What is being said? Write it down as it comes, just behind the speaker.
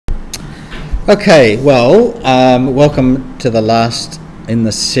Okay, well, welcome to the last in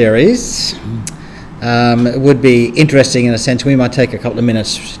the series. It would be interesting in a sense, we might take a couple of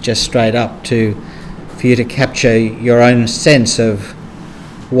minutes just straight up for you to capture your own sense of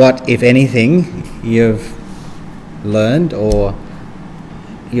what, if anything, you've learned, or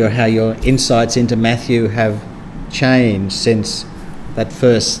how your insights into Matthew have changed since that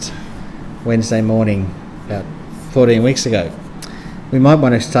first Wednesday morning about 14 weeks ago. We might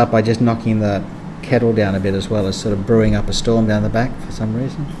want to start by just knocking the kettle down a bit as well as sort of brewing up a storm down the back for some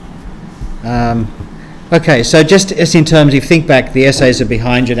reason. Okay, so just in terms, if you think back, the essays are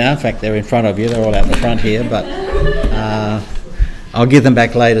behind you now. In fact, they're in front of you. They're all out the front here, but I'll give them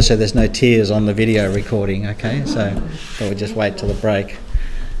back later so there's no tears on the video recording, okay? So we'll just wait till the break.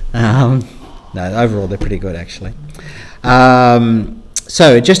 No, overall they're pretty good actually.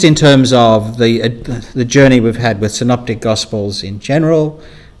 So just in terms of the journey we've had with Synoptic Gospels in general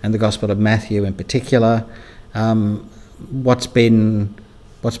and the Gospel of Matthew in particular, what's been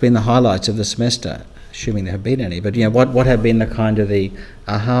the highlights of the semester, assuming there have been any, but what have been the kind of the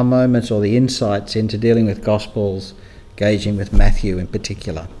aha moments or the insights into dealing with Gospels, engaging with Matthew in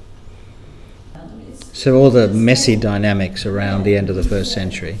particular? So all the messy dynamics around the end of the first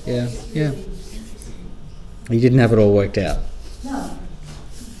century. Yeah. He didn't have it all worked out. No.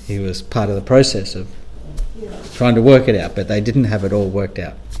 He was part of the process of trying to work it out, but they didn't have it all worked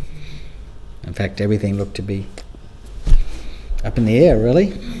out. In fact, everything looked to be up in the air, really.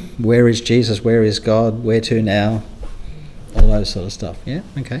 Where is Jesus? Where is God? Where to now? All those sort of stuff. Yeah?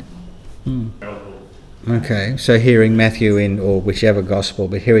 Okay. Okay, so hearing Matthew or whichever gospel,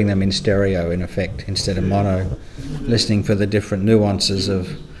 but hearing them in stereo, in effect, instead of mono, listening for the different nuances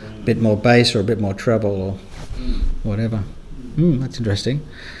of a bit more bass or a bit more treble or whatever. That's interesting.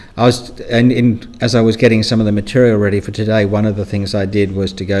 As I was getting some of the material ready for today, one of the things I did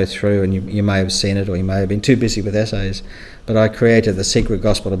was to go through, and you may have seen it or you may have been too busy with essays, but I created the Secret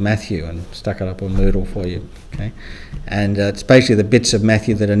Gospel of Matthew and stuck it up on Moodle for you. Okay, and it's basically the bits of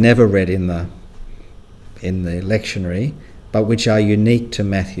Matthew that are never read in the lectionary, but which are unique to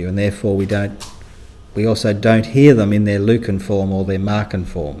Matthew, and therefore we also don't hear them in their Lucan form or their Markan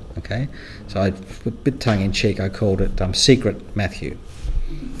form. Okay, so a bit tongue-in-cheek, I called it Secret Matthew.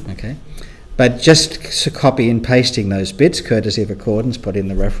 Okay, but just copy and pasting those bits, courtesy of accordance, put in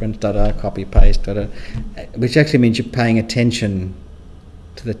the reference, copy paste, which actually means you're paying attention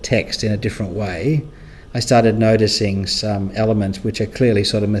to the text in a different way. I started noticing some elements which are clearly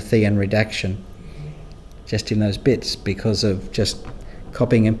sort of Matthean redaction, just in those bits, because of just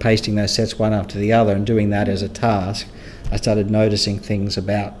copying and pasting those sets one after the other and doing that as a task. I started noticing things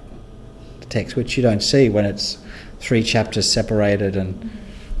about the text which you don't see when it's 3 chapters separated and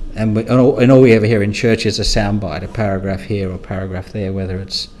all we ever hear in church is a soundbite, a paragraph here or a paragraph there, whether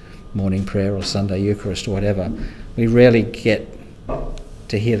it's morning prayer or Sunday Eucharist or whatever. We rarely get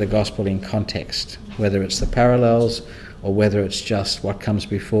to hear the gospel in context, whether it's the parallels or whether it's just what comes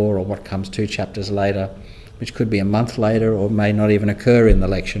before or what comes 2 chapters later, which could be a month later or may not even occur in the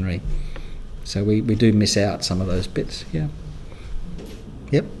lectionary. So we do miss out some of those bits. Yeah.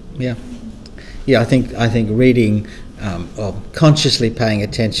 Yep. Yeah. Yeah. I think reading or consciously paying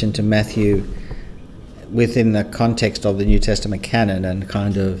attention to Matthew within the context of the New Testament canon and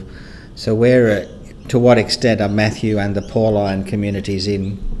kind of to what extent are Matthew and the Pauline communities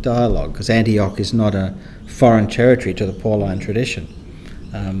in dialogue? Because Antioch is not a foreign territory to the Pauline tradition.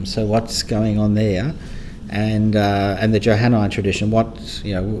 So what's going on there? And the Johannine tradition,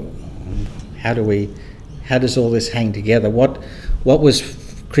 how does all this hang together? What was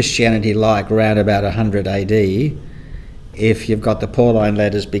Christianity like around about 100 AD? If you've got the Pauline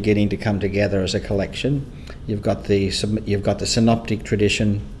letters beginning to come together as a collection, you've got the Synoptic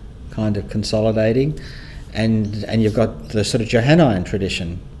tradition kind of consolidating, and you've got the sort of Johannine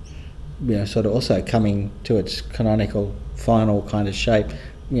tradition, sort of also coming to its canonical final kind of shape,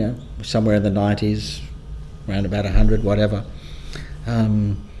 somewhere in the 90s. Around about 100, whatever.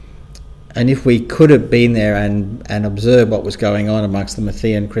 And if we could have been there and observed what was going on amongst the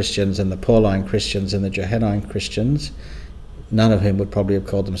Matthean Christians and the Pauline Christians and the Johannine Christians, none of whom would probably have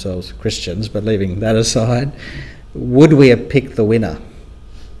called themselves Christians, but leaving that aside, would we have picked the winner?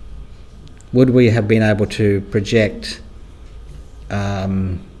 Would we have been able to project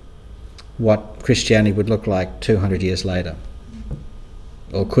what Christianity would look like 200 years later?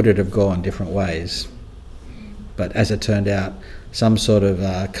 Or could it have gone different ways? But as it turned out, some sort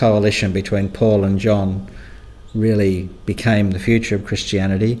of coalition between Paul and John really became the future of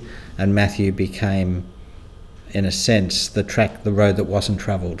Christianity, and Matthew became, in a sense, the road that wasn't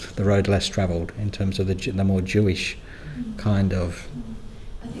travelled, the road less travelled in terms of the more Jewish kind of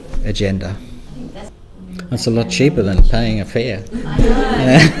agenda. That's a lot cheaper than paying a fare. I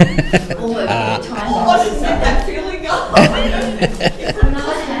know. All the time. What is that feeling? I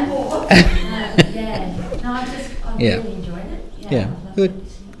really enjoyed it. Yeah, good.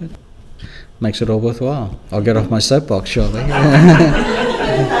 Makes it all worthwhile. I'll get off my soapbox shortly.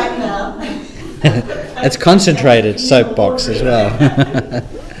 It's concentrated soapbox as well.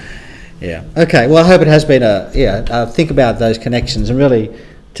 Yeah. Okay. Well, I hope it has been think about those connections, and really,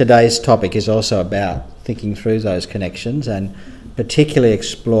 today's topic is also about thinking through those connections, and particularly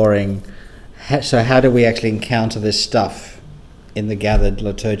exploring. How do we actually encounter this stuff in the gathered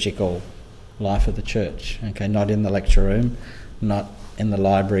liturgical life of the church? Okay, not in the lecture room, not in the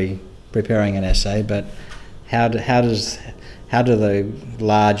library preparing an essay, but how do the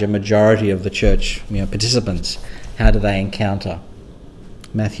larger majority of the church participants, how do they encounter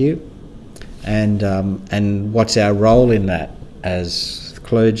Matthew, and what's our role in that as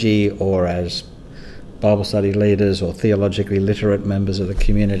clergy or as Bible study leaders or theologically literate members of the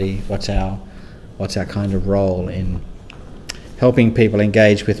community? What's our kind of role in helping people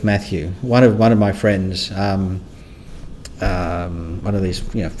engage with Matthew? One of my friends, one of these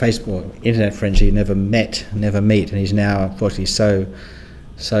Facebook internet friends you never meet, and he's now unfortunately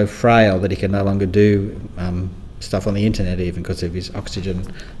so frail that he can no longer do stuff on the internet even because of his oxygen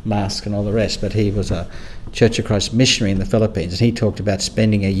mask and all the rest. But he was a Church of Christ missionary in the Philippines, and he talked about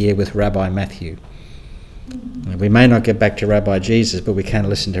spending a year with Rabbi Matthew. We may not get back to Rabbi Jesus, but we can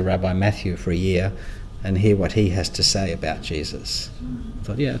listen to Rabbi Matthew for a year and hear what he has to say about Jesus. I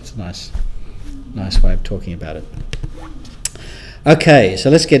thought, it's a nice way of talking about it. Okay, so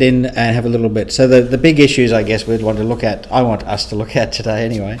let's get in and have a little bit. So the big issues, I guess, I want us to look at today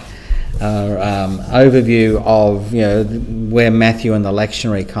anyway, are overview of where Matthew and the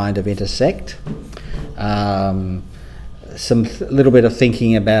lectionary kind of intersect. Some little bit of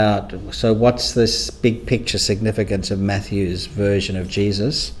thinking about, so what's this big picture significance of Matthew's version of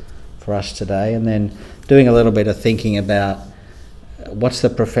Jesus for us today, and then doing a little bit of thinking about what's the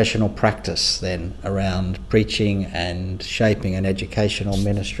professional practice then around preaching and shaping an educational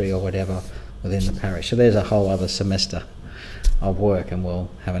ministry or whatever within the parish. So there's a whole other semester of work, and we'll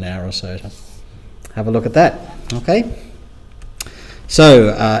have an hour or so to have a look at that. Okay? So,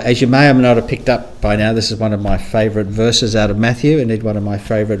 as you may or may not have picked up by now, this is one of my favourite verses out of Matthew, indeed one of my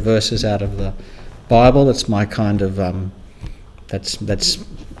favourite verses out of the Bible. It's my kind of, that's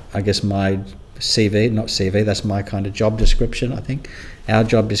I guess my CV, that's my kind of job description, I think. Our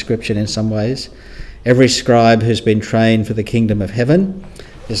job description in some ways. Every scribe who's been trained for the kingdom of heaven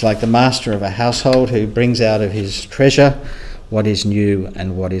is like the master of a household who brings out of his treasure what is new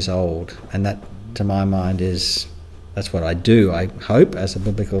and what is old. And that, to my mind, that's what I do, I hope, as a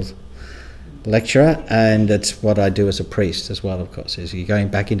biblical lecturer, and it's what I do as a priest as well, of course, is you're going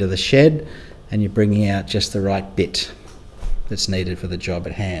back into the shed and you're bringing out just the right bit that's needed for the job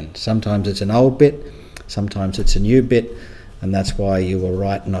at hand. Sometimes it's an old bit, sometimes it's a new bit, and that's why you were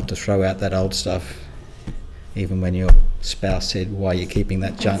right not to throw out that old stuff, even when your spouse said, why are you keeping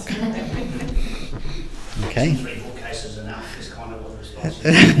that junk? Okay? 3-4 cases enough is kind of what the response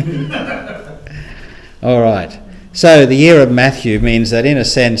is. All right. So the year of Matthew means that, in a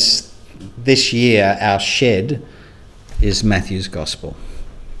sense, this year our shed is Matthew's gospel.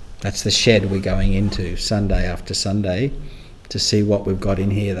 That's the shed we're going into Sunday after Sunday to see what we've got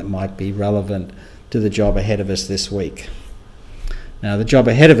in here that might be relevant to the job ahead of us this week. Now, the job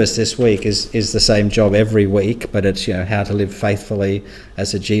ahead of us this week is the same job every week, but it's how to live faithfully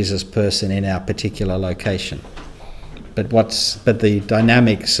as a Jesus person in our particular location. But the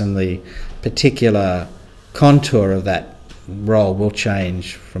dynamics and the particular contour of that role will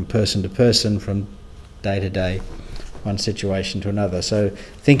change from person to person, from day to day, one situation to another. So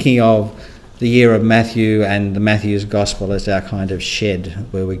thinking of the year of Matthew and the Matthew's gospel as our kind of shed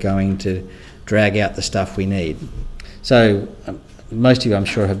where we're going to drag out the stuff we need. So most of you, I'm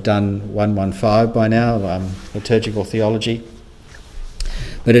sure, have done 115 by now, liturgical theology.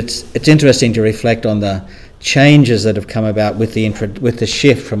 But it's interesting to reflect on the changes that have come about with the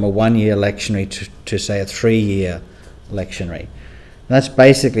shift from a 1-year lectionary to say a 3-year lectionary. And that's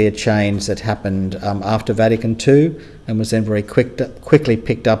basically a change that happened after Vatican II and was then very quickly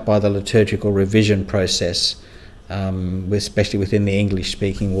picked up by the liturgical revision process, especially within the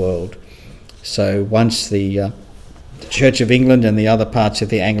English-speaking world. So once the Church of England and the other parts of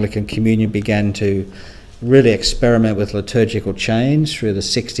the Anglican Communion began to really experiment with liturgical change through the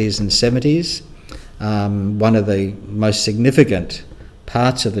 60s and 70s, one of the most significant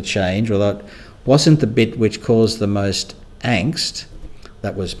parts of the change, although it wasn't the bit which caused the most angst,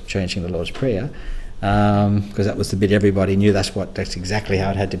 that was changing the Lord's Prayer, because that was the bit everybody knew that's exactly how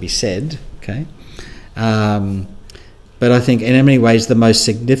it had to be said, okay? But I think in many ways the most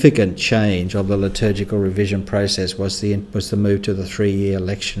significant change of the liturgical revision process was the move to the 3-year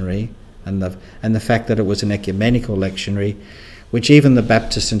lectionary, and the fact that it was an ecumenical lectionary, which even the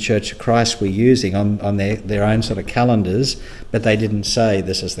Baptists and Church of Christ were using on their own sort of calendars, but they didn't say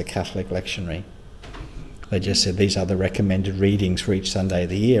this is the Catholic lectionary. They just said these are the recommended readings for each Sunday of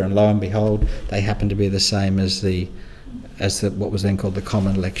the year, and lo and behold, they happen to be the same as what was then called the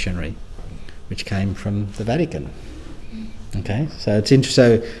Common Lectionary, which came from the Vatican. Okay, so it's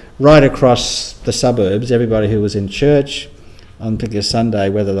interesting. So right across the suburbs, everybody who was in church on a particular Sunday,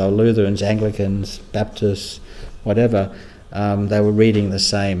 whether they were Lutherans, Anglicans, Baptists, whatever, they were reading the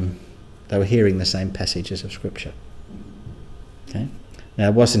same, they were hearing the same passages of Scripture. Okay. Now,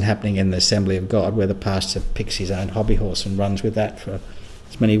 it wasn't happening in the Assembly of God, where the pastor picks his own hobby horse and runs with that for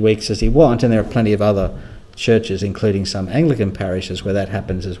as many weeks as he wants, and there are plenty of other churches, including some Anglican parishes, where that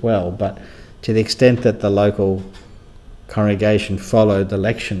happens as well. But to the extent that the local congregation followed the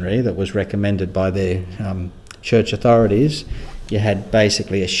lectionary that was recommended by their church authorities, you had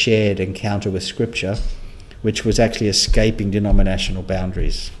basically a shared encounter with Scripture, which was actually escaping denominational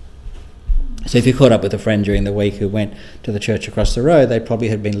boundaries. So if you caught up with a friend during the week who went to the church across the road, they probably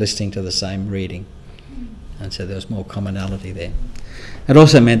had been listening to the same reading. And so there was more commonality there. It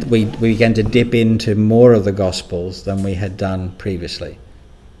also meant that we began to dip into more of the Gospels than we had done previously.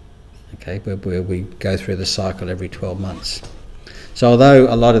 Okay, where we go through the cycle every 12 months. So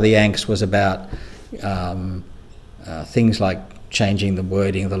although a lot of the angst was about things like changing the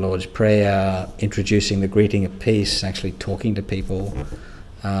wording of the Lord's Prayer, introducing the greeting of peace, actually talking to people,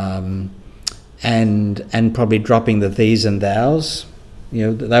 and probably dropping the these and thous,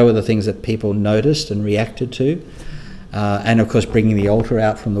 they were the things that people noticed and reacted to. And of course bringing the altar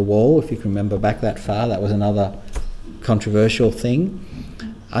out from the wall, if you can remember back that far, that was another controversial thing.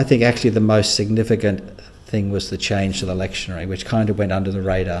 I think actually the most significant thing was the change to the lectionary, which kind of went under the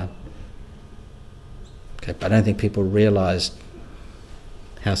radar. Okay, but I don't think people realised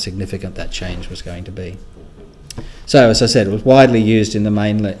how significant that change was going to be. So, as I said, it was widely used in the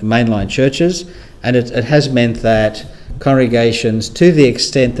mainline churches, and it has meant that congregations, to the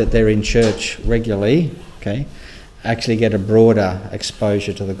extent that they're in church regularly, okay, actually get a broader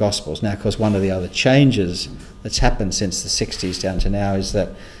exposure to the Gospels. Now, of course, one of the other changes that's happened since the 60s down to now is that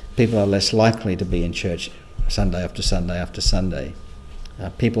people are less likely to be in church Sunday after Sunday after Sunday.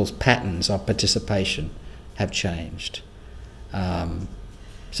 People's patterns of participation have changed.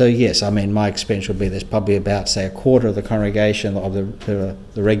 So yes, I mean, my experience would be there's probably about, say, a quarter of the congregation, of the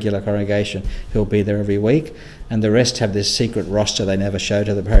regular congregation, who'll be there every week, and the rest have this secret roster they never show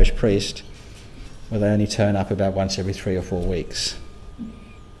to the parish priest, where they only turn up about once every 3 or 4 weeks.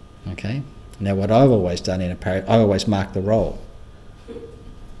 Okay? Now, what I've always done in a parish, I always mark the roll.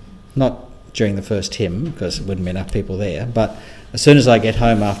 Not during the first hymn, because there wouldn't be enough people there, but as soon as I get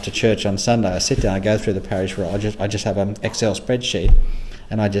home after church on Sunday, I sit down, I go through the parish roll, I just have an Excel spreadsheet,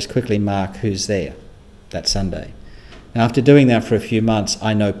 and I just quickly mark who's there that Sunday. Now, after doing that for a few months,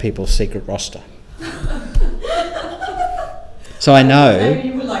 I know people's secret roster. So I know... Maybe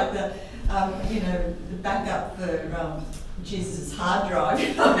you were like the backup for Jesus' hard drive.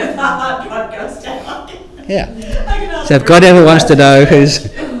 If the hard drive goes down. Yeah. So if God ever wants to know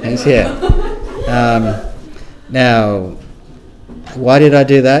who's here. Now, why did I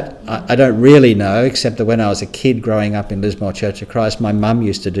do that? I don't really know, except that when I was a kid growing up in Lismore Church of Christ, my mum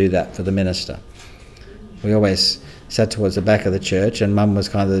used to do that for the minister. We always sat towards the back of the church, and Mum was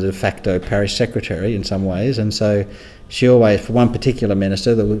kind of the de facto parish secretary in some ways, and so she always, for one particular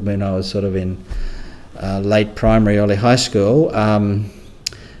minister, that when I was sort of in late primary, early high school,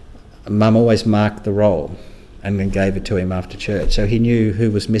 Mum always marked the roll and then gave it to him after church, so he knew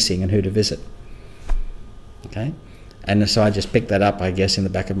who was missing and who to visit. Okay? And so I just picked that up, I guess, in the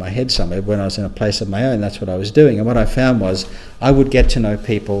back of my head somewhere. When I was in a place of my own, that's what I was doing. And what I found was I would get to know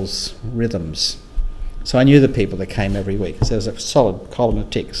people's rhythms. So I knew the people that came every week, because there was a solid column of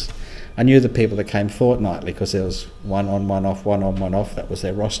ticks. I knew the people that came fortnightly, because there was one on, one off, one on, one off. That was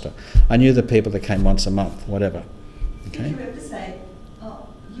their roster. I knew the people that came once a month, whatever. Okay? Did you ever say, oh,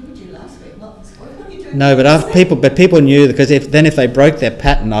 you were due last week, not this week? What are you doing? No, but people knew, because if they broke their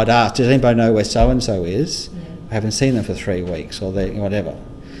pattern, I'd ask, does anybody know where so-and-so is? Yeah. I haven't seen them for 3 weeks, or whatever.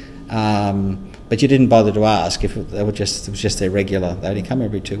 But you didn't bother to ask if it was just their regular. They only come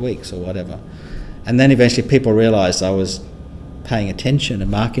every 2 weeks or whatever. And then eventually people realised I was paying attention and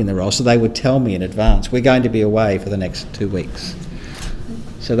marking the roll, so they would tell me in advance, we're going to be away for the next 2 weeks.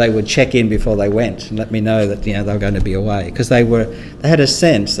 So they would check in before they went and let me know that they were going to be away, because they had a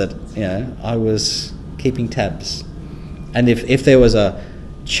sense that I was keeping tabs. And if there was a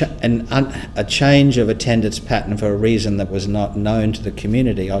a change of attendance pattern for a reason that was not known to the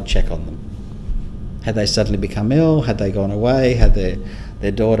community, I'd check on them. Had they suddenly become ill? Had they gone away? Had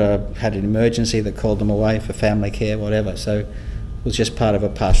their daughter had an emergency that called them away for family care, whatever? So it was just part of a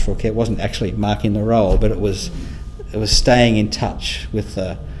pastoral care. It wasn't actually marking the role, but it was staying in touch with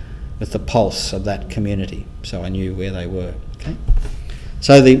the pulse of that community, so I knew where they were. Okay.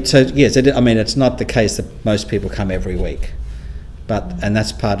 So yes, I mean, it's not the case that most people come every week, and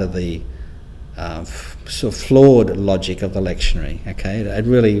that's part of the sort of flawed logic of the lectionary. Okay, it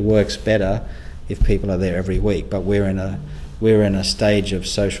really works better if people are there every week, but we're in a stage of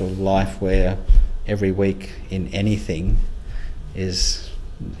social life where every week in anything is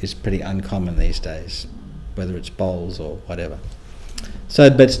pretty uncommon these days, whether it's bowls or whatever. So,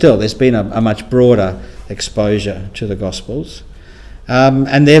 but still, there's been a much broader exposure to the Gospels,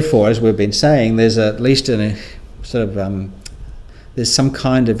 and therefore, as we've been saying, there's at least a sort of there's some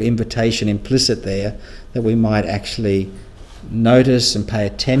kind of invitation implicit there that we might actually notice and pay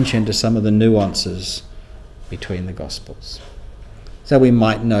attention to some of the nuances between the Gospels. So we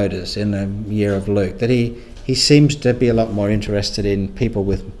might notice in the year of Luke that he seems to be a lot more interested in people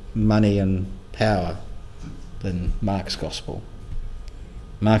with money and power than Mark's Gospel.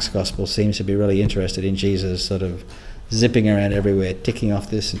 Mark's Gospel seems to be really interested in Jesus sort of zipping around everywhere, ticking off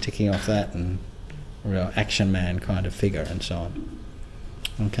this and ticking off that, and a real action man kind of figure and so on.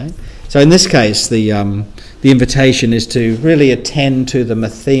 Okay, so in this case, the invitation is to really attend to the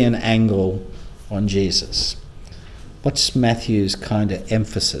Matthean angle on Jesus. What's Matthew's kind of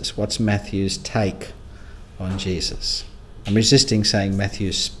emphasis? What's Matthew's take on Jesus? I'm resisting saying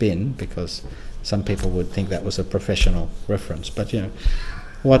Matthew's spin because some people would think that was a professional reference, but you know,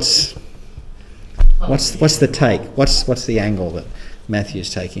 what's the take? What's the angle that Matthew's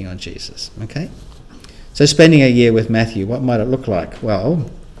taking on Jesus? Okay. So spending a year with Matthew, what might it look like?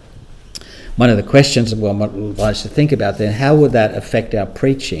 Well, one of the questions one likes to think about then, how would that affect our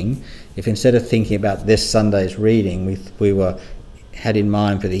preaching if instead of thinking about this Sunday's reading we had in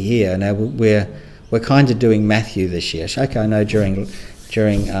mind for the year, now we're kind of doing Matthew this year. Okay, I know during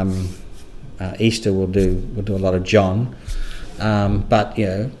Easter we'll do a lot of John, but you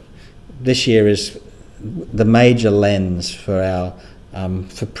know, this year is the major lens for our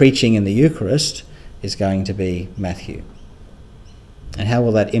for preaching in the Eucharist is going to be Matthew. And how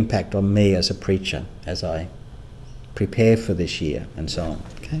will that impact on me as a preacher as I prepare for this year and so on?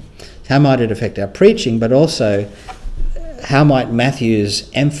 Okay, how might it affect our preaching, but also how might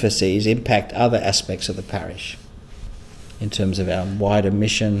Matthew's emphases impact other aspects of the parish in terms of our wider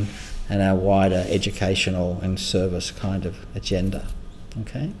mission and our wider educational and service kind of agenda?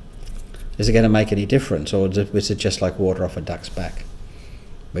 Okay, is it going to make any difference, or is it just like water off a duck's back?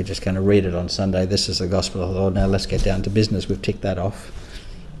 We're just going to read it on Sunday. This is the gospel of the Lord. Now let's get down to business. We've ticked that off.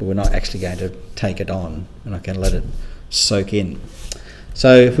 But we're not actually going to take it on. We're not going to let it soak in.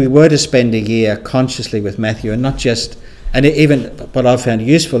 So if we were to spend a year consciously with Matthew, and not just, and even what I've found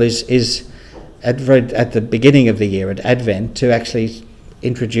useful is at the beginning of the year, at Advent, to actually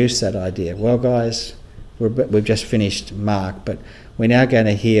introduce that idea. Well, guys, we've just finished Mark, but we're now going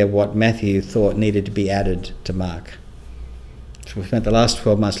to hear what Matthew thought needed to be added to Mark. So we've spent the last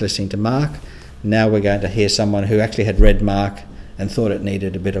 12 months listening to Mark. Now we're going to hear someone who actually had read Mark and thought it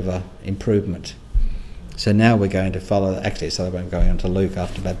needed a bit of a improvement. So now we're going to follow, actually, so I'm going on to Luke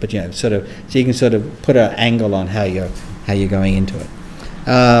after that, but you know, sort of, so you can sort of put an angle on how you're going into it.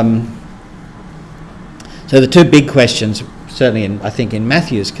 So the two big questions, certainly I think in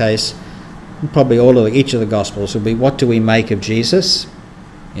Matthew's case, probably each of the Gospels will be, what do we make of Jesus?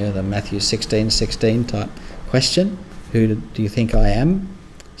 You know, the Matthew 16:16 type question. Who do you think I am?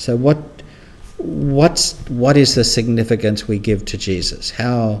 So what is the significance we give to Jesus?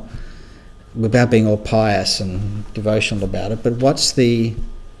 How, without being all pious and devotional about it, but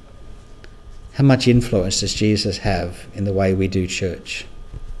how much influence does Jesus have in the way we do church?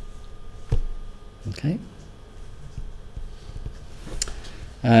 Okay.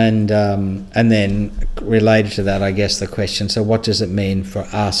 And then related to that, I guess the question, so what does it mean for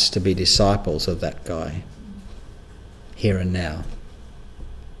us to be disciples of that guy? Here and now.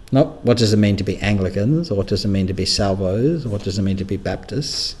 Not what does it mean to be Anglicans, or what does it mean to be Salvos, or what does it mean to be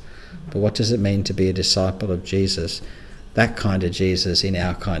Baptists, but what does it mean to be a disciple of Jesus, that kind of Jesus in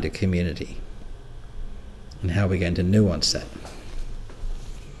our kind of community, and how are we going to nuance that?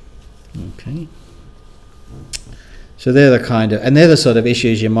 Okay. So they're the sort of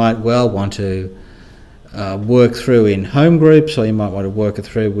issues you might well want to work through in home groups, or you might want to work it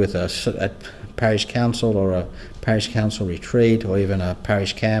through with a parish council or a parish council retreat, or even a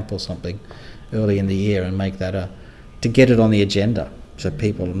parish camp or something early in the year, and make that to get it on the agenda. So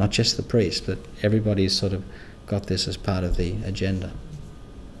people, not just the priest, but everybody's sort of got this as part of the agenda.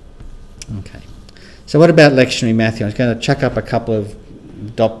 Okay. So what about lectionary Matthew? I'm going to chuck up a couple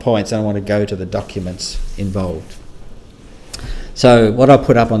of dot points. I don't want to go to the documents involved. So what I'll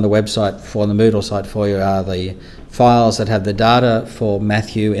put up on the website for the Moodle site for you are the files that have the data for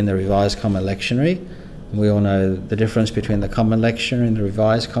Matthew in the Revised Common Lectionary. We all know the difference between the Common Lectionary and the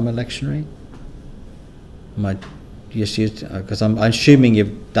Revised Common Lectionary. Because I'm assuming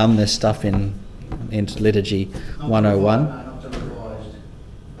you've done this stuff in Liturgy 101.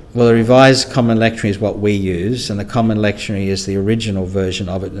 Well, the Revised Common Lectionary is what we use, and the Common Lectionary is the original version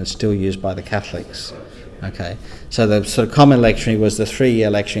of it, and it's still used by the Catholics. Okay, so the sort of Common Lectionary was the 3-year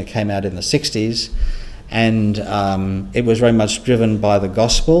lectionary that came out in the 60s, and it was very much driven by the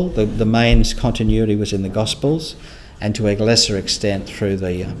Gospel. The main continuity was in the Gospels, and to a lesser extent through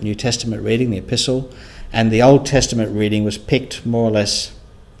the New Testament reading, the Epistle, and the Old Testament reading was picked more or less,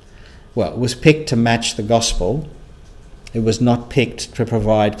 well, it was picked to match the Gospel. It was not picked to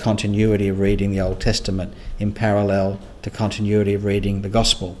provide continuity of reading the Old Testament in parallel to continuity of reading the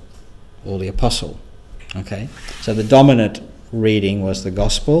Gospel or the Apostle. Okay, so the dominant reading was the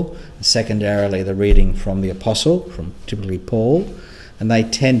Gospel, and secondarily the reading from the Apostle, from typically Paul, and they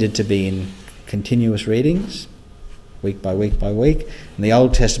tended to be in continuous readings, week by week by week, and the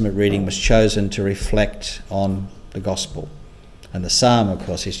Old Testament reading was chosen to reflect on the Gospel. And the Psalm, of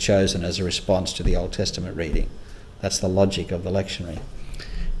course, is chosen as a response to the Old Testament reading. That's the logic of the lectionary.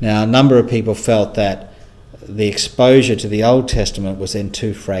 Now, a number of people felt that the exposure to the Old Testament was then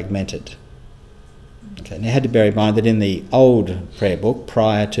too fragmented. Okay, and you had to bear in mind that in the old prayer book,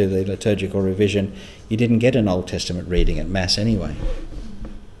 prior to the liturgical revision, you didn't get an Old Testament reading at Mass anyway.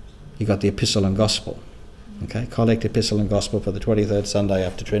 You got the Epistle and Gospel. Okay, collect Epistle and Gospel for the 23rd Sunday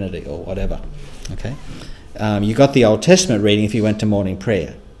after Trinity or whatever. Okay, you got the Old Testament reading if you went to morning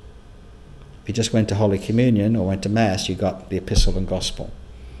prayer. If you just went to Holy Communion or went to Mass, you got the Epistle and Gospel.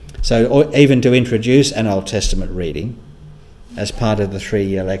 So even to introduce an Old Testament reading as part of the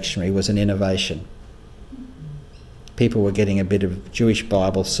 3-year lectionary was an innovation. People were getting a bit of Jewish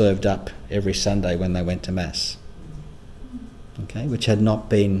Bible served up every Sunday when they went to Mass, okay, which had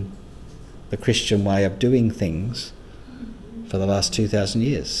not been the Christian way of doing things for the last 2,000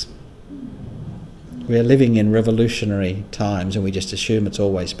 years. We are living in revolutionary times and we just assume it's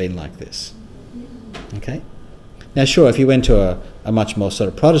always been like this. Okay? Now sure, if you went to a much more sort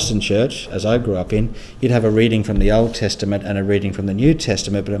of Protestant church, as I grew up in, you'd have a reading from the Old Testament and a reading from the New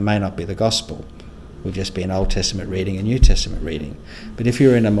Testament, but it may not be the Gospel. It would just be an Old Testament reading and New Testament reading. But if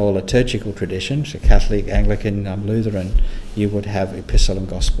you're in a more liturgical tradition, so Catholic, Anglican, Lutheran, you would have Epistle and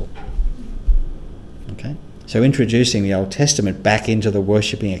Gospel. Okay? So introducing the Old Testament back into the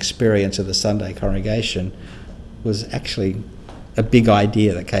worshipping experience of the Sunday congregation was actually a big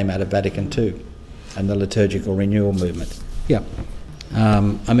idea that came out of Vatican II and the liturgical renewal movement. Yeah.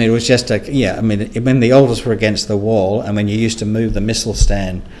 It was just when the altars were against the wall and when you used to move the missal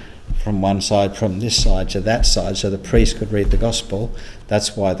stand from one side, from this side to that side, so the priest could read the Gospel,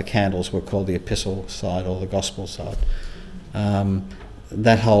 that's why the candles were called the Epistle side or the Gospel side.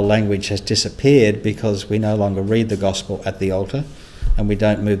 That whole language has disappeared because we no longer read the Gospel at the altar and we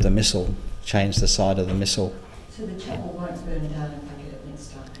don't move the missal, change the side of the missal. So the chapel won't burn down if I get it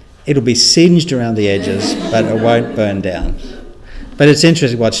mixed up? It'll be singed around the edges, but it won't burn down. But it's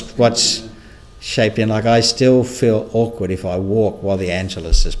interesting what's shaped in. Like, I still feel awkward if I walk while the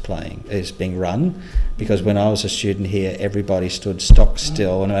Angelus is being run, because when I was a student here, everybody stood stock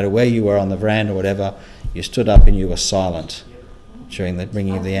still, and no matter where you were on the veranda or whatever, you stood up and you were silent during the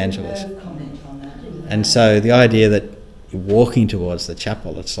ringing of the Angelus. No comment on that. And so the idea that you're walking towards the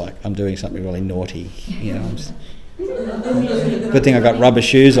chapel, it's like I'm doing something really naughty, you know. Good thing I got rubber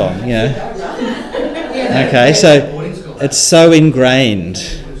shoes on, you know. Okay, so it's so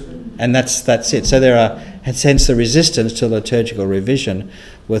ingrained. And that's it. So there are, hence the resistance to liturgical revision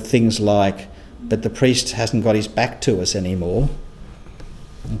with things like, but the priest hasn't got his back to us anymore.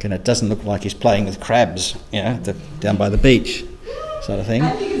 And it doesn't look like he's playing with crabs, you know, down by the beach, sort of thing.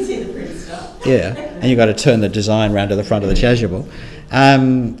 And you can see the priest up. Yeah, and you've got to turn the design round to the front of the chasuble.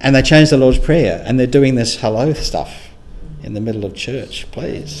 And they changed the Lord's Prayer, and they're doing this hello stuff in the middle of church.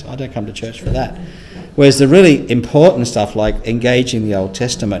 Please, I don't come to church for that. Whereas the really important stuff like engaging the Old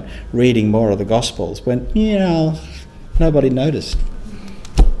Testament, reading more of the Gospels, when, you know, nobody noticed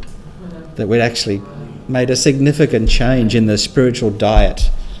that we'd actually made a significant change in the spiritual diet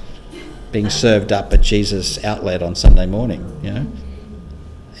being served up at Jesus' outlet on Sunday morning, you know.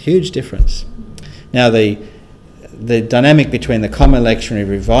 Huge difference. Now the dynamic between the Common Lectionary and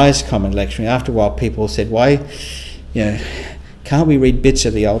Revised Common Lectionary, after a while people said, why, you know, can't we read bits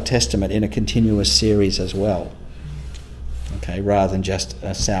of the Old Testament in a continuous series as well? Okay, rather than just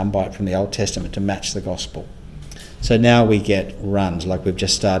a soundbite from the Old Testament to match the Gospel. So now we get runs, like we've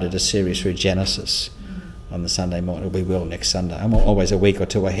just started a series through Genesis on the Sunday morning. We will next Sunday. I'm always a week or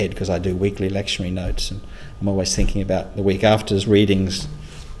two ahead because I do weekly lectionary notes, and I'm always thinking about the week after's readings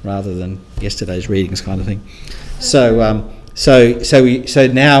rather than yesterday's readings, kind of thing. So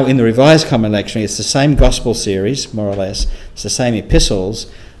now in the Revised Common Lectionary, it's the same Gospel series, more or less. It's the same epistles,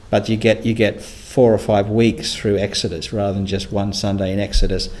 but you get 4 or 5 weeks through Exodus rather than just one Sunday in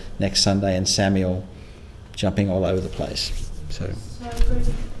Exodus, next Sunday in Samuel, jumping all over the place. So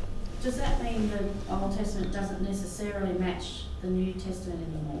does that mean the Old Testament doesn't necessarily match the New Testament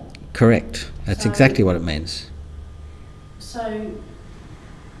anymore? Correct. That's exactly what it means. So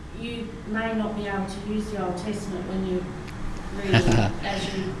you may not be able to use the Old Testament when you read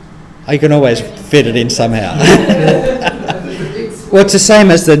as you... You can always fit it in somehow. Well, it's the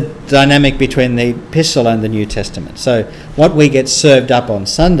same as the dynamic between the Epistle and the New Testament. So what we get served up on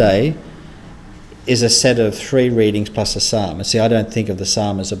Sunday is a set of 3 readings plus a psalm. And see, I don't think of the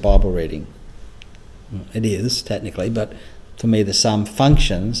psalm as a Bible reading. It is, technically, but for me the psalm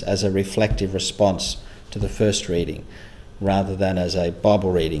functions as a reflective response to the first reading rather than as a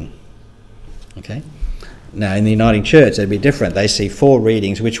Bible reading. Okay? Now, in the Uniting Church, it'd be different. They see 4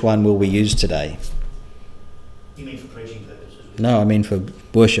 readings. Which one will we use today? You mean for preaching purposes? No, I mean for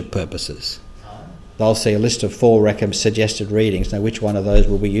worship purposes. They'll see a list of 4 suggested readings. Now, which one of those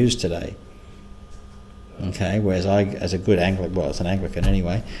will we use today? Okay, whereas I, as a good Anglican, well, as an Anglican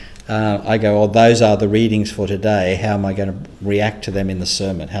anyway, I go, those are the readings for today. How am I going to react to them in the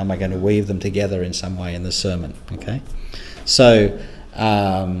sermon? How am I going to weave them together in some way in the sermon? Okay, so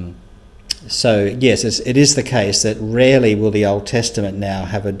yes, it is the case that rarely will the Old Testament now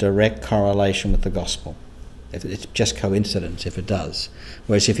have a direct correlation with the Gospel. It's just coincidence if it does.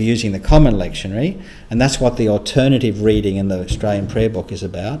 Whereas if you're using the Common Lectionary, and that's what the alternative reading in the Australian Prayer Book is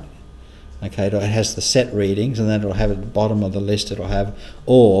about. Okay, it has the set readings, and then it'll have at the bottom of the list, it'll have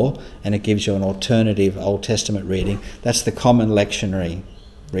and it gives you an alternative Old Testament reading. That's the Common Lectionary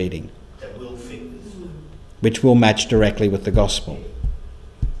reading. That will fit. Which will match directly with the Gospel.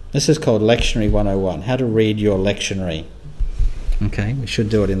 This is called Lectionary 101, how to read your lectionary. Okay, we should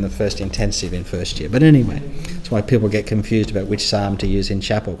do it in the first intensive in first year. But anyway, that's why people get confused about which psalm to use in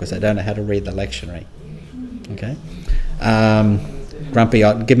chapel, because they don't know how to read the lectionary. Okay? Grumpy,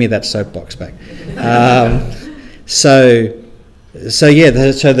 give me that soapbox back.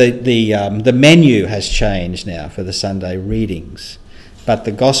 The menu has changed now for the Sunday readings, but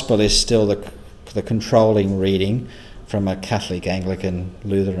the Gospel is still the controlling reading from a Catholic, Anglican,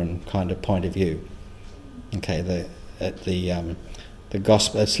 Lutheran kind of point of view. Okay, the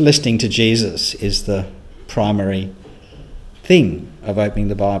Gospel, it's listening to Jesus is the primary thing of opening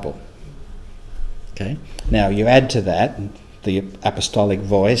the Bible. Okay, now you add to that the apostolic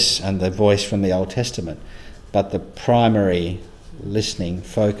voice and the voice from the Old Testament, but the primary listening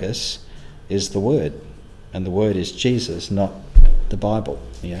focus is the Word, and the Word is Jesus, not the Bible.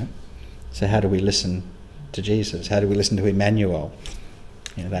 Yeah. So how do we listen to Jesus? How do we listen to Emmanuel?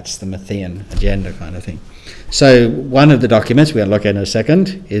 You know, that's the Matthean agenda kind of thing. So one of the documents we're going to look at in a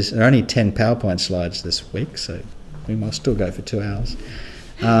second is, there are only 10 PowerPoint slides this week, so we must still go for 2 hours,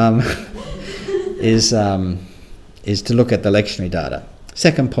 is to look at the lectionary data.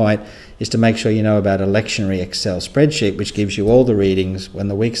 Second point is to make sure you know about a lectionary Excel spreadsheet, which gives you all the readings when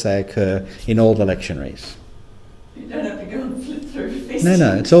the weeks they occur in all the lectionaries. You don't have to go and flip through.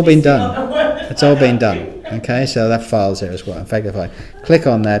 No, it's all been done. It's all been done. Okay, so that file's there as well. In fact, if I click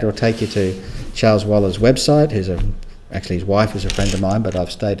on that, it'll take you to Charles Waller's website. Actually, his wife is a friend of mine, but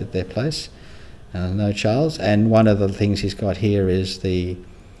I've stayed at their place. I know Charles. And one of the things he's got here is the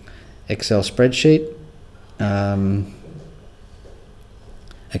Excel spreadsheet. Actually,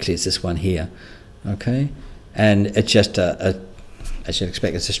 it's this one here. Okay, and it's just as you'd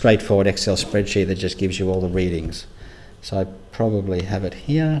expect, it's a straightforward Excel spreadsheet that just gives you all the readings. So I probably have it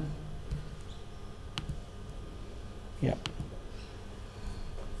here. Yep.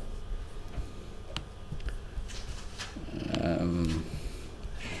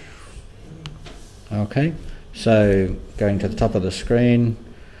 Okay, so going to the top of the screen.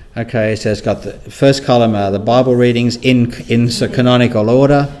 Okay, so it's got the first column are the Bible readings in canonical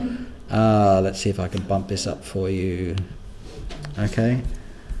order. Let's see if I can bump this up for you. Okay,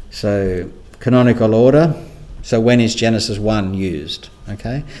 so canonical order. So when is Genesis 1 used?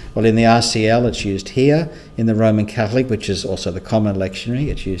 Okay, well in the RCL it's used here. In the Roman Catholic, which is also the Common Lectionary,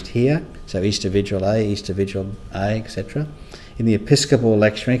 it's used here. So Easter Vigil A, Easter Vigil A, etc. in the Episcopal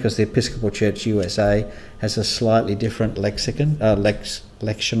Lectionary, because the Episcopal Church USA has a slightly different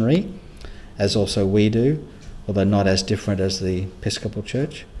lectionary, as also we do, although not as different as the Episcopal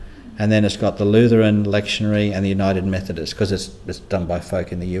Church. And then it's got the Lutheran Lectionary and the United Methodist, because it's done by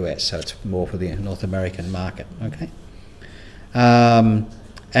folk in the US, so it's more for the North American market, okay? And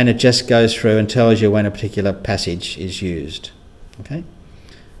it just goes through and tells you when a particular passage is used, okay?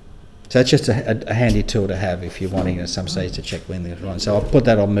 So it's just a handy tool to have if you're wanting at some stage to check when they're on. So I'll put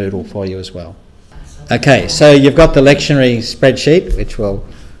that on Moodle for you as well. Okay, so you've got the lectionary spreadsheet, which we'll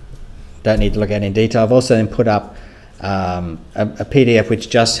don't need to look at in detail. I've also then put up a PDF which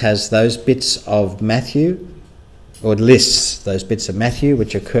just has those bits of Matthew, or lists those bits of Matthew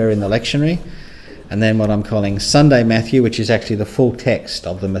which occur in the lectionary, and then what I'm calling Sunday Matthew, which is actually the full text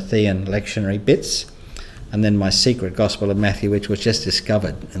of the Matthean lectionary bits, and then my secret Gospel of Matthew, which was just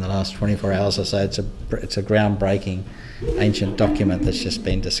discovered in the last 24 hours or so. It's a groundbreaking ancient document that's just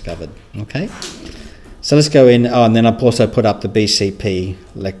been discovered. Okay, so let's go in. Oh, and then I've also put up the BCP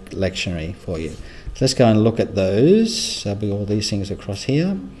lectionary for you. So let's go and look at those. There'll be all these things across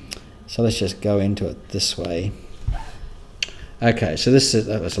here. So let's just go into it this way. Okay, so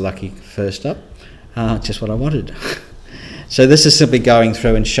that was a lucky first up. Just what I wanted. So this is simply going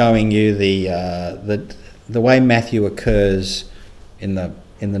through and showing you the way Matthew occurs in the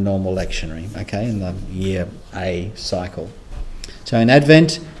normal lectionary, okay, in the year A cycle. So in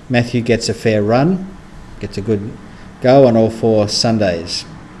Advent, Matthew gets a fair run, gets a good go on all 4 Sundays.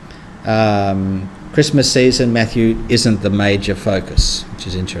 Christmas season, Matthew isn't the major focus, which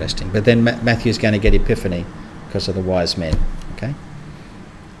is interesting. But then Matthew's going to get Epiphany because of the wise men, okay?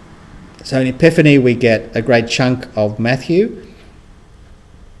 So in Epiphany, we get a great chunk of Matthew,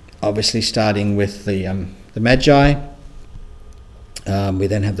 obviously starting with the Magi. We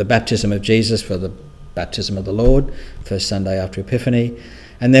then have the baptism of Jesus for the baptism of the Lord, first Sunday after Epiphany.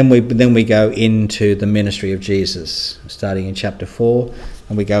 And then we go into the ministry of Jesus, starting in chapter 4,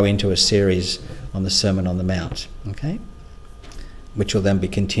 and we go into a series on the Sermon on the Mount, okay, which will then be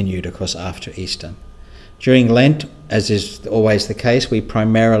continued, of course, after Easter. During Lent, as is always the case, we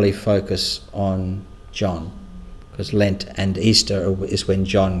primarily focus on John, because Lent and Easter is when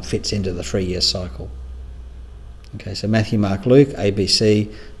John fits into the 3-year cycle. Okay, so Matthew, Mark, Luke,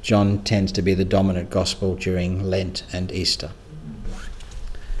 ABC. John tends to be the dominant gospel during Lent and Easter.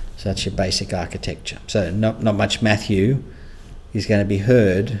 So that's your basic architecture. So not much Matthew is going to be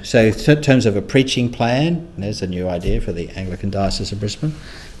heard. So in terms of a preaching plan, there's a new idea for the Anglican Diocese of Brisbane,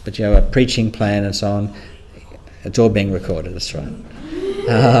 but you know, a preaching plan and so on, it's all being recorded, that's right.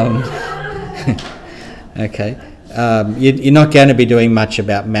 Okay. You're not going to be doing much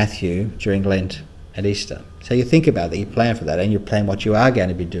about Matthew during Lent and Easter. So you think about that, you plan for that, and you plan what you are going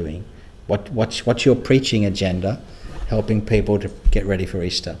to be doing. What's your preaching agenda, helping people to get ready for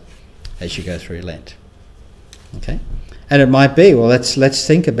Easter as you go through Lent. Okay? And it might be, well, let's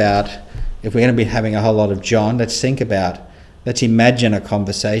think about, if we're going to be having a whole lot of John, let's imagine a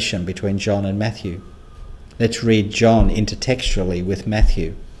conversation between John and Matthew. Let's read John intertextually with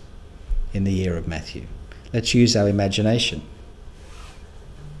Matthew in the year of Matthew. Let's use our imagination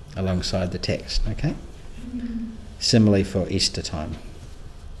alongside the text, okay? Similarly for Easter time.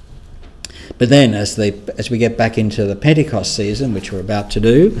 But then as we get back into the Pentecost season, which we're about to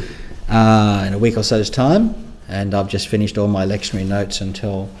do in a week or so's time, and I've just finished all my lectionary notes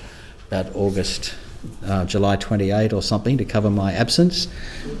until about July 28 or something to cover my absence,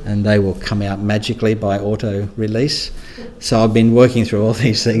 and they will come out magically by auto release. So I've been working through all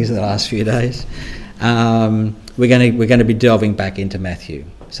these things in the last few days. We're going to be delving back into Matthew.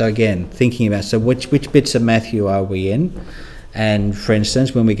 So again, thinking about, so which bits of Matthew are we in? And for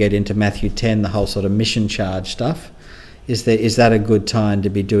instance, when we get into Matthew 10, the whole sort of mission charge stuff, is that a good time to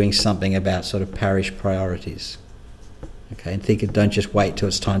be doing something about sort of parish priorities? Okay, and don't just wait till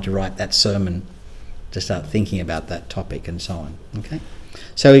it's time to write that sermon to start thinking about that topic and so on. Okay,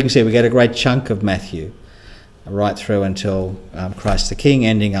 so you can see we get a great chunk of Matthew right through until Christ the King,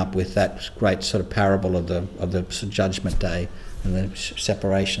 ending up with that great sort of parable of the Judgment Day and the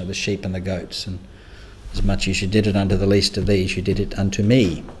separation of the sheep and the goats, and as much as you did it unto the least of these, you did it unto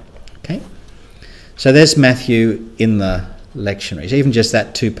me. Okay, so there's Matthew in the lectionaries. Even just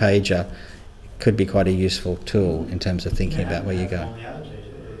that 2-pager could be quite a useful tool in terms of thinking about where you go.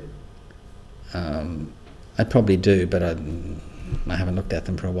 I probably do, but I haven't looked at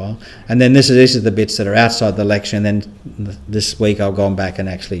them for a while. And then these are the bits that are outside the lecture, and then this week I've gone back and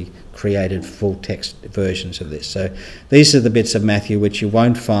actually created full text versions of this. So these are the bits of Matthew which you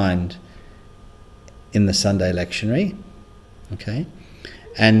won't find in the Sunday lectionary, okay?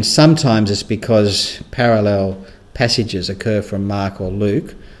 And sometimes it's because parallel passages occur from Mark or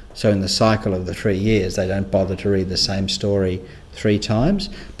Luke, so in the cycle of the 3 years they don't bother to read the same story 3 times,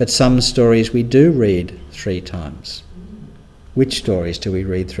 but some stories we do read 3 times. Which stories do we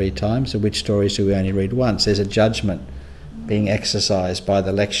read 3 times and which stories do we only read once? There's a judgment being exercised by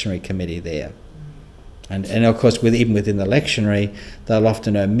the lectionary committee there. And of course, even within the lectionary, they'll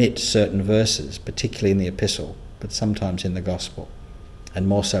often omit certain verses, particularly in the epistle, but sometimes in the gospel, and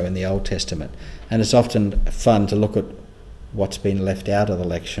more so in the Old Testament. And it's often fun to look at what's been left out of the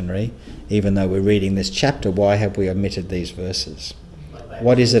lectionary, even though we're reading this chapter. Why have we omitted these verses?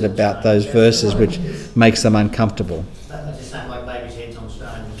 What is it about those verses which makes them uncomfortable? That's just something like baby's heads on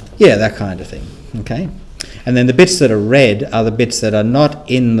stones. Yeah, that kind of thing. Okay. And then the bits that are read are the bits that are not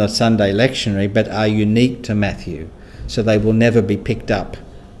in the Sunday lectionary but are unique to Matthew. So they will never be picked up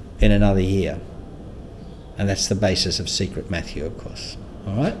in another year. And that's the basis of Secret Matthew, of course.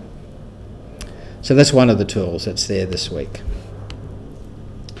 All right? So that's one of the tools that's there this week.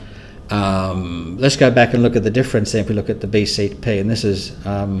 Let's go back and look at the difference then if we look at the BCP. And this is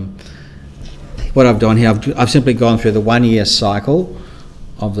what I've done here. I've simply gone through the 1 year cycle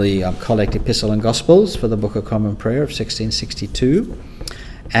of the Collect Epistle and Gospels for the Book of Common Prayer of 1662.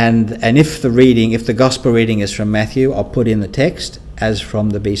 And if the Gospel reading is from Matthew, I'll put in the text as from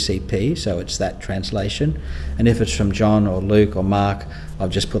the BCP, so it's that translation. And if it's from John or Luke or Mark, I'll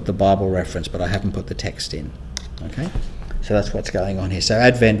just put the Bible reference, but I haven't put the text in. Okay? So that's what's going on here. So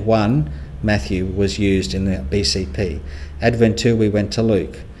Advent 1, Matthew was used in the BCP. Advent 2, we went to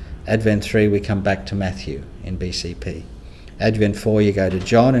Luke. Advent 3, we come back to Matthew in BCP. Advent 4, you go to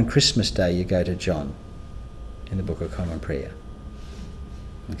John, and Christmas Day, you go to John in the Book of Common Prayer.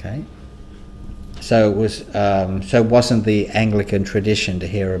 Okay? So it was. So it wasn't the Anglican tradition to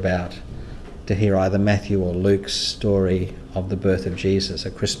hear either Matthew or Luke's story of the birth of Jesus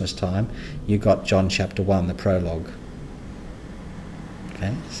at Christmas time. You got John chapter 1, the prologue.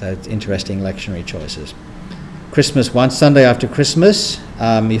 Okay? So it's interesting lectionary choices. Christmas, one Sunday after Christmas,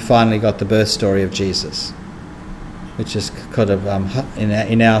 you finally got the birth story of Jesus, which is kind of,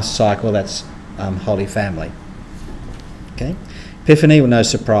 in our cycle, that's Holy Family. Okay? Epiphany, well, no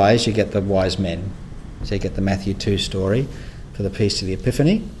surprise, you get the wise men. So you get the Matthew 2 story for the Feast of the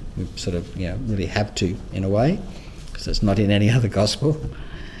Epiphany. We sort of, really have to, in a way, because it's not in any other gospel.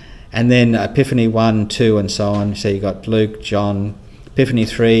 And then Epiphany 1, 2, and so on. So you got Luke, John. Epiphany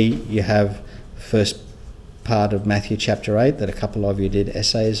 3, you have first part of Matthew chapter 8 that a couple of you did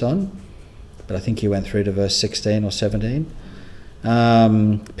essays on. But I think you went through to verse 16 or 17.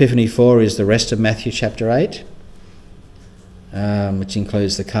 Epiphany 4 is the rest of Matthew chapter 8. Which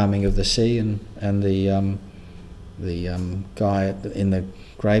includes the calming of the sea and the guy in the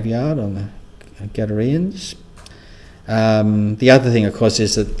graveyard on the Gadareans. The other thing, of course,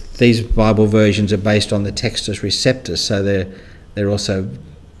 is that these Bible versions are based on the Textus Receptus, so they're also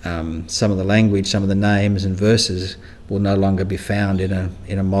some of the language, some of the names and verses will no longer be found in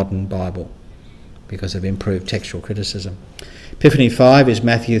a modern Bible because of improved textual criticism. Epiphany 5 is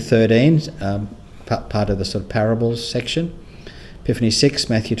Matthew 13, part of the sort of parables section. Epiphany 6,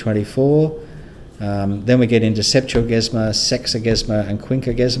 Matthew 24. Then we get into Septuagesima, Sexagesima and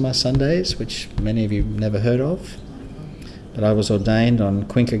Quinquagesima Sundays, which many of you never heard of. But I was ordained on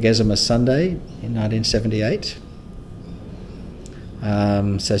Quinquagesima Sunday in 1978.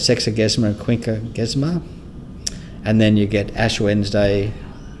 So Sexagesima and Quinquagesima. And then you get Ash Wednesday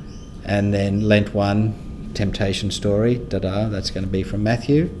and then Lent 1, Temptation Story, that's going to be from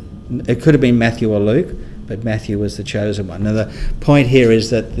Matthew. It could have been Matthew or Luke, but Matthew was the chosen one. Now the point here is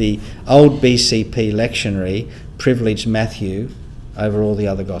that the old BCP lectionary privileged Matthew over all the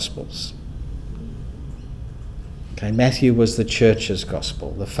other Gospels. Okay, Matthew was the church's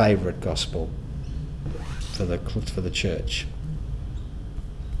Gospel, the favourite Gospel for the church.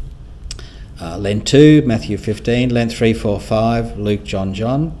 Lent 2, Matthew 15, Lent 3, 4, 5, Luke, John.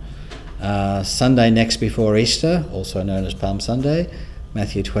 Sunday next before Easter, also known as Palm Sunday,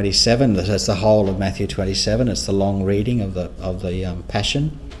 Matthew 27, that's the whole of Matthew 27, it's the long reading of the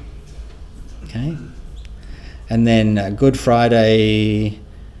Passion. Okay. And then Good Friday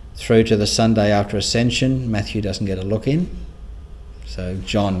through to the Sunday after Ascension, Matthew doesn't get a look in. So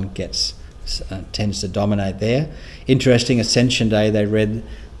John tends to dominate there. Interesting, Ascension Day, they read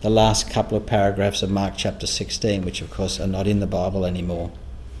the last couple of paragraphs of Mark chapter 16, which of course are not in the Bible anymore,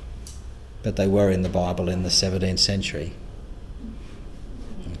 but they were in the Bible in the 17th century.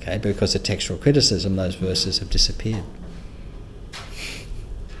 Okay, because of textual criticism, those verses have disappeared.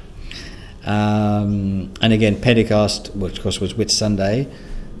 And again, Pentecost, which of course was Whit Sunday,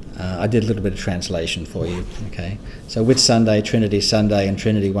 I did a little bit of translation for you. Okay, so Whit Sunday, Trinity Sunday, and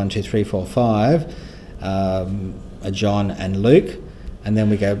Trinity 1, 2, 3, 4, 5 John and Luke, and then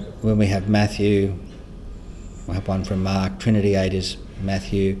when we have Matthew, we'll have one from Mark. Trinity 8 is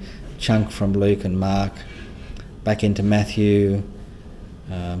Matthew, chunk from Luke and Mark, back into Matthew,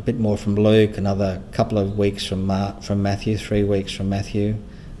 a bit more from Luke, another couple of weeks from Matthew, 3 weeks from Matthew,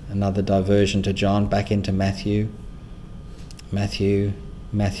 another diversion to John, back into Matthew,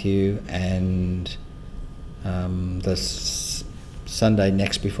 and the Sunday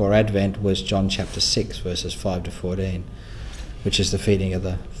next before Advent was John chapter 6, verses 5 to 14, which is the feeding of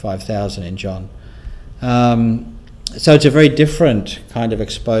the 5,000 in John. So it's a very different kind of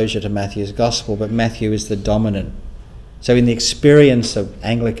exposure to Matthew's Gospel, but Matthew is the dominant. So in the experience of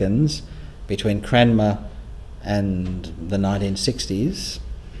Anglicans between Cranmer and the 1960s,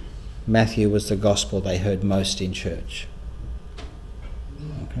 Matthew was the Gospel they heard most in church.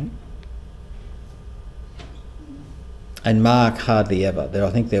 Okay. And Mark hardly ever. I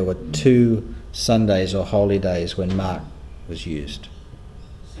think there were 2 Sundays or holy days when Mark was used.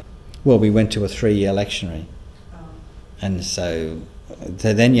 Well, we went to a 3-year lectionary, and so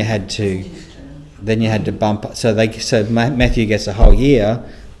then you had to bump. So Matthew gets a whole year,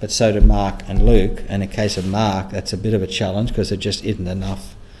 but so do Mark and Luke. And in the case of Mark, that's a bit of a challenge because there just isn't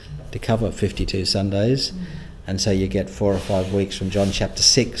enough to cover 52 Sundays, and so you get 4 or 5 weeks from John chapter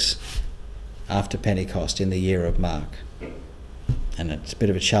 6 after Pentecost in the year of Mark. And it's a bit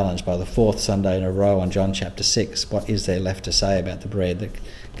of a challenge. By the 4th Sunday in a row on John chapter 6, what is there left to say about the bread that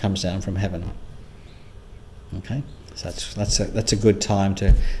comes down from heaven? Okay, so that's a good time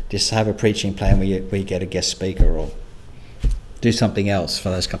to just have a preaching plan where you get a guest speaker or do something else for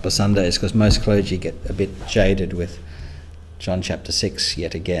those couple of Sundays, because most clergy get a bit jaded with John chapter 6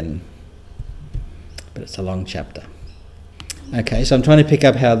 yet again. But it's a long chapter. Okay, so I'm trying to pick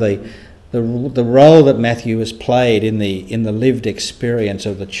up how the role that Matthew has played in the lived experience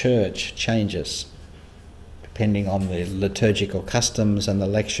of the church changes depending on the liturgical customs and the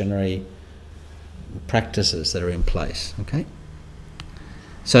lectionary practices that are in place. Okay,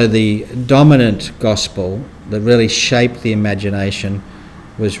 so the dominant gospel that really shaped the imagination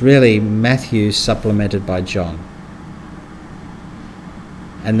was really Matthew supplemented by John,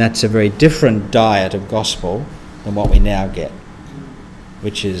 and that's a very different diet of gospel than what we now get,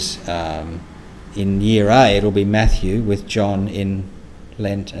 which is in year A it'll be Matthew with John in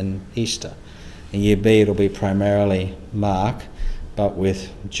Lent and Easter. In year B it'll be primarily Mark, but with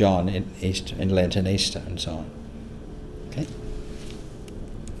John in Lent and Easter and so on. Okay.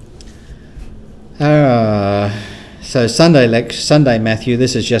 So Sunday Matthew.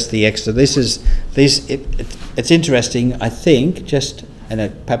 This is just the extra. It's interesting, I think,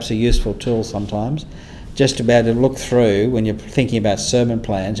 and perhaps a useful tool sometimes, just to be able to look through when you're thinking about sermon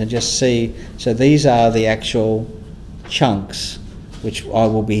plans and just see, so these are the actual chunks which I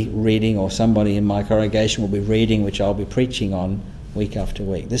will be reading, or somebody in my congregation will be reading, which I'll be preaching on week after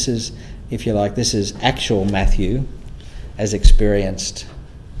week. This is, if you like, this is actual Matthew as experienced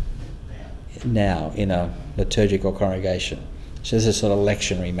now in a liturgical congregation. So this is sort of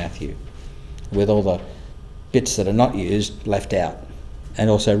lectionary Matthew, with all the bits that are not used left out and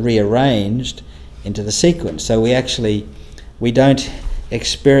also rearranged into the sequence. So we don't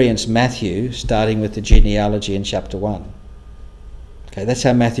experience Matthew starting with the genealogy in chapter 1. Okay, that's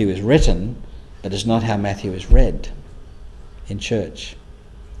how Matthew is written, but it's not how Matthew is read in church.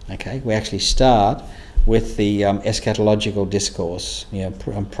 Okay, we actually start with the eschatological discourse,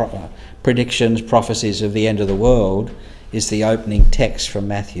 predictions, prophecies of the end of the world is the opening text from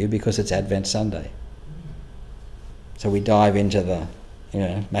Matthew because it's Advent Sunday. So we dive into the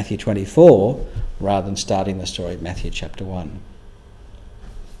Matthew 24 rather than starting the story at Matthew chapter 1.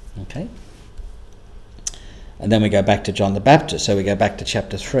 Okay? And then we go back to John the Baptist, so we go back to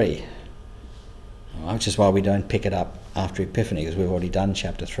chapter 3, which is why we don't pick it up after Epiphany, because we've already done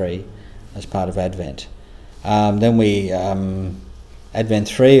chapter 3 as part of Advent. Then we, Advent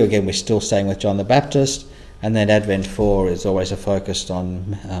 3, again we're still staying with John the Baptist, and then Advent 4 is always focused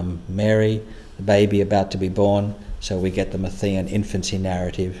on Mary, the baby about to be born, so we get the Matthean infancy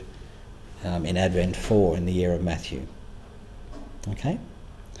narrative in Advent 4 in the year of Matthew. Okay?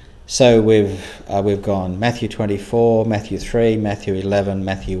 So we've gone Matthew 24, Matthew 3, Matthew 11,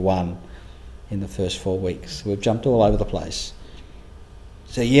 Matthew 1 in the first 4 weeks. We've jumped all over the place.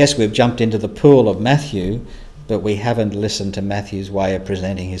 So yes, we've jumped into the pool of Matthew, but we haven't listened to Matthew's way of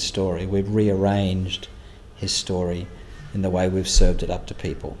presenting his story. We've rearranged his story in the way we've served it up to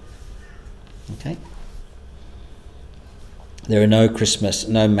people. Okay? There are no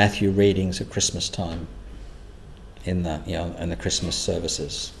Matthew readings at Christmas time in the Christmas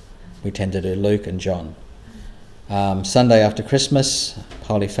services. We tend to do Luke and John. Sunday after Christmas,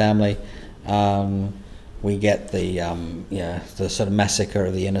 Holy Family, we get the the sort of massacre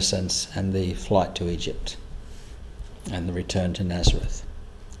of the innocents and the flight to Egypt and the return to Nazareth.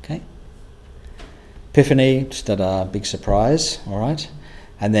 Okay. Epiphany, just a big surprise. All right.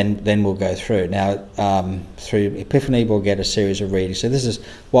 And then we'll go through. Now, through Epiphany, we'll get a series of readings. So this is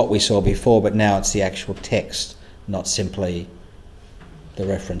what we saw before, but now it's the actual text, not simply the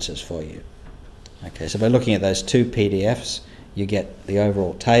references for you. Okay, so by looking at those two PDFs, you get the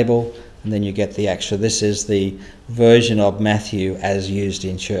overall table, and then you get the actual, this is the version of Matthew as used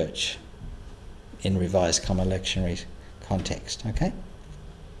in church, in Revised Common Lectionary context. Okay?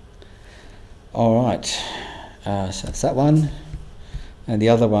 All right, so that's that one. And the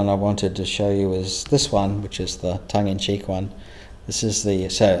other one I wanted to show you is this one, which is the tongue-in-cheek one. This is the,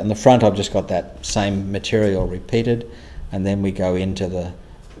 so on the front I've just got that same material repeated, and then we go into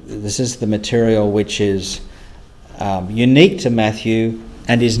this is the material which is unique to Matthew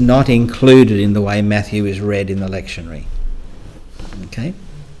and is not included in the way Matthew is read in the lectionary. Okay?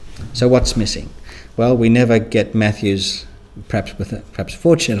 So what's missing? Well, we never get Matthew's, perhaps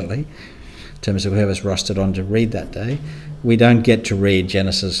fortunately, in terms of whoever's rostered on to read that day, we don't get to read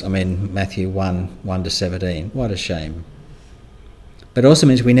Matthew 1 to 17. What a shame. But it also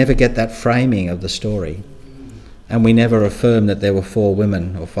means we never get that framing of the story. And we never affirm that there were 4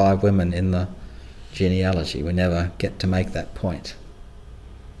 women or 5 women in the genealogy. We never get to make that point.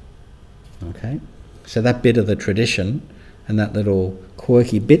 Okay? So that bit of the tradition and that little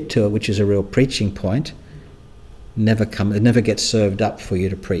quirky bit to it, which is a real preaching point, it never gets served up for you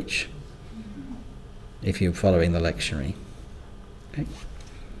to preach if you're following the lectionary. Okay.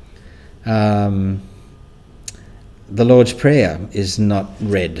 The Lord's Prayer is not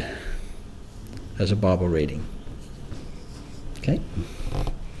read as a Bible reading. Okay?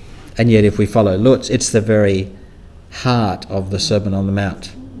 And yet if we follow Lutz, it's the very heart of the Sermon on the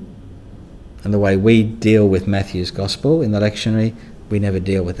Mount. And the way we deal with Matthew's Gospel in the lectionary, we never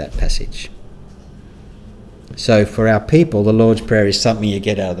deal with that passage. So for our people, the Lord's Prayer is something you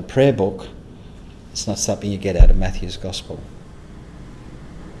get out of the prayer book. It's not something you get out of Matthew's Gospel.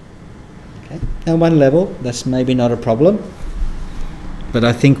 Okay? Now, on one level, that's maybe not a problem, but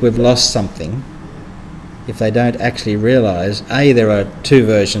I think we've lost something if they don't actually realise, A, there are 2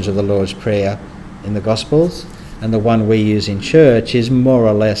 versions of the Lord's Prayer in the Gospels, and the one we use in church is more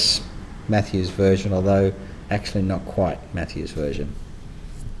or less Matthew's version, although actually not quite Matthew's version.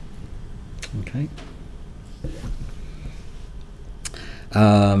 Okay?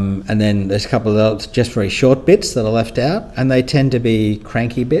 And then there's a couple of just very short bits that are left out, and they tend to be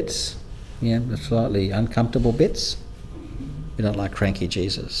cranky bits, the slightly uncomfortable bits. We don't like cranky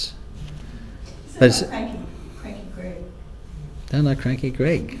Jesus. So like cranky Greg. Don't like cranky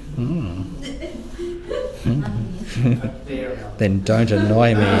Greg. Then don't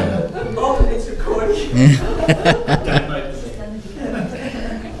annoy me. Oh, it's recording.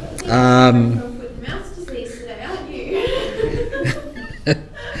 Mouse disease today, aren't you?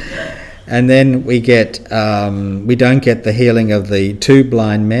 And then we get, we don't get the healing of the 2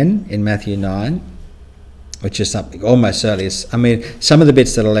 blind men in Matthew 9, which is something almost certainly. Some of the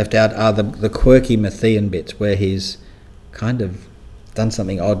bits that are left out are the quirky Matthean bits where he's kind of done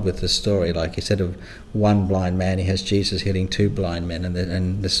something odd with the story, like instead of 1 blind man, he has Jesus healing 2 blind men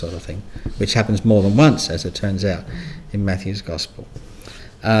and this sort of thing, which happens more than once, as it turns out, in Matthew's Gospel.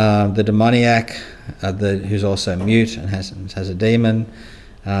 The demoniac, who's also mute and has a demon.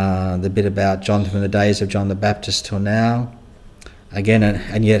 The bit about John from the days of John the Baptist till now. Again,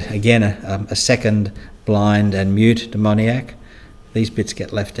 a second blind and mute demoniac. These bits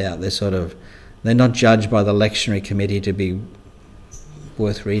get left out. They're not judged by the lectionary committee to be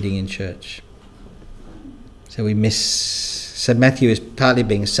worth reading in church. So so Matthew is partly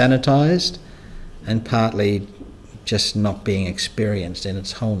being sanitised and partly just not being experienced in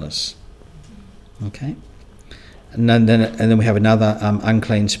its wholeness. Okay? And then we have another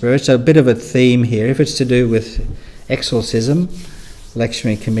unclean spirit. So a bit of a theme here. If it's to do with exorcism,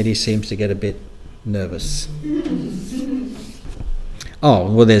 lectionary committee seems to get a bit nervous.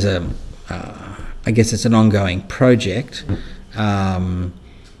 Oh, well, there's I guess it's an ongoing project. And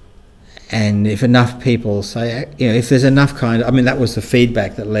if enough people say, if there's enough that was the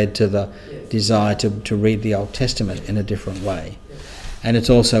feedback that led to the desire to read the Old Testament in a different way. And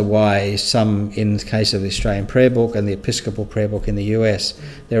it's also why some, in the case of the Australian Prayer Book and the Episcopal Prayer Book in the US,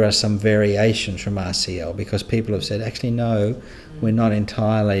 there are some variations from RCL, because people have said, actually, no, we're not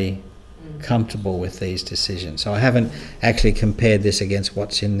entirely comfortable with these decisions. So I haven't actually compared this against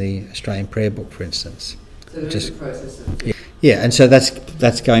what's in the Australian Prayer Book, for instance. So there is a process of... Yeah, and so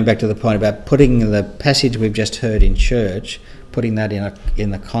that's going back to the point about putting the passage we've just heard in church putting that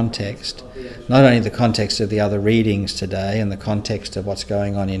in the context, not only the context of the other readings today and the context of what's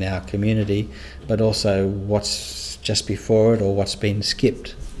going on in our community, but also what's just before it or what's been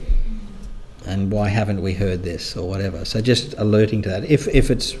skipped. And why haven't we heard this or whatever. So just alerting to that, if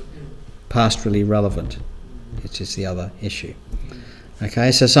it's pastorally relevant, which is the other issue.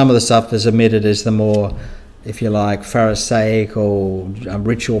 Okay, so some of the stuff that's omitted is the more, if you like, Pharisaic or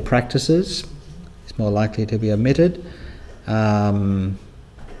ritual practices. It's more likely to be omitted. We're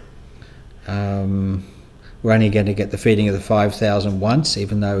only going to get the feeding of the 5,000 once,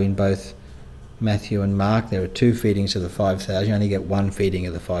 even though in both Matthew and Mark there are 2 feedings of the 5,000. You only get 1 feeding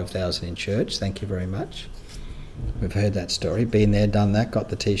of the 5,000 in church. Thank you very much. We've heard that story. Been there, done that, got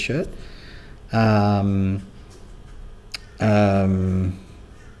the T-shirt. So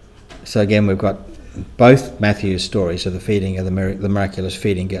again, we've got both Matthew's stories of the feeding of the miraculous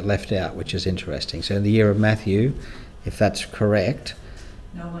feeding get left out, which is interesting. So in the year of Matthew, if that's correct,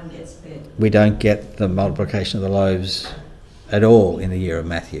 No one gets fed. we don't get the multiplication of the loaves at all in the year of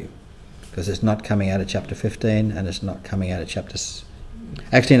Matthew, because it's not coming out of chapter 15 and it's not coming out of chapter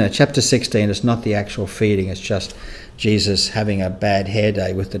 16. It's not the actual feeding, it's just Jesus having a bad hair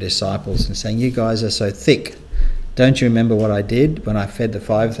day with the disciples and saying, you guys are so thick. Don't you remember what I did when I fed the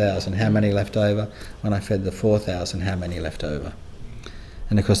 5,000? How many left over? When I fed the 4,000, how many left over?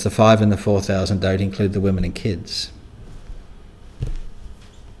 And of course the 5 and the 4,000 don't include the women and kids.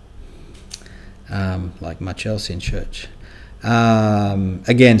 Like much else in church.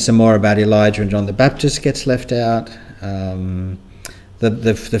 Again, some more about Elijah and John the Baptist gets left out.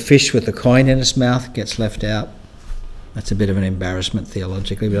 The fish with the coin in its mouth gets left out. That's a bit of an embarrassment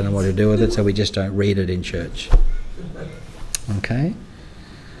theologically. We don't know what to do with it, so we just don't read it in church. Okay.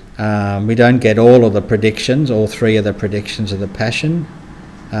 We don't get all of the predictions, all 3 of the predictions of the Passion.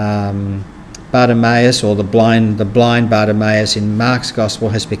 Bartimaeus, or the blind Bartimaeus in Mark's Gospel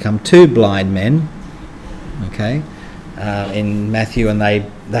has become 2 blind men. Okay. In Matthew, and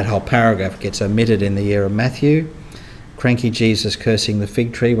that whole paragraph gets omitted in the year of Matthew. Cranky Jesus cursing the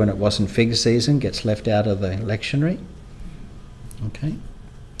fig tree when it wasn't fig season gets left out of the lectionary. Okay.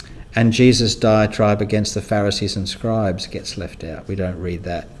 And Jesus' diatribe against the Pharisees and scribes gets left out. We don't read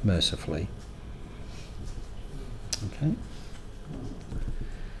that mercifully. Okay.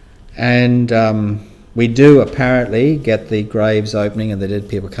 And we do apparently get the graves opening and the dead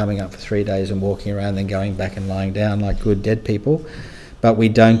people coming up for 3 days and walking around, then going back and lying down like good dead people. But we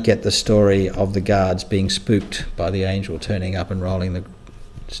don't get the story of the guards being spooked by the angel turning up and rolling the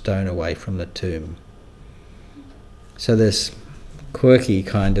stone away from the tomb. So there's quirky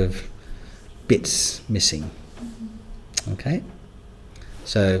kind of bits missing. Okay?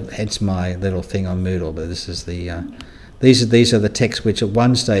 So hence my little thing on Moodle, but this is the... These are the texts which at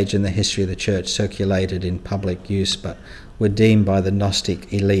one stage in the history of the church circulated in public use, but were deemed by the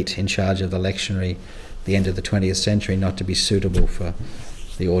Gnostic elite in charge of the lectionary at the end of the 20th century not to be suitable for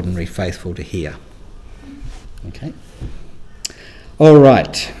the ordinary faithful to hear. Okay? All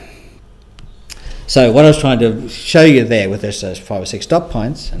right. So what I was trying to show you there with those 5 or 6 dot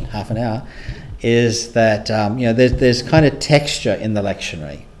points and half an hour is that there's kind of texture in the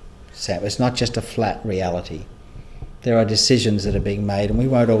lectionary. So it's not just a flat reality. There are decisions that are being made, and we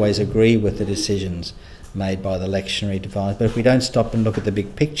won't always agree with the decisions made by the lectionary divines, but if we don't stop and look at the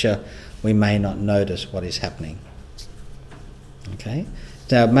big picture, we may not notice what is happening. Okay?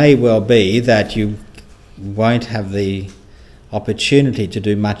 Now, it may well be that you won't have the opportunity to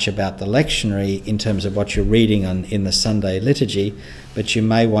do much about the lectionary in terms of what you're reading in the Sunday liturgy, but you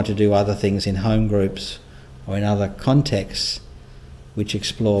may want to do other things in home groups or in other contexts which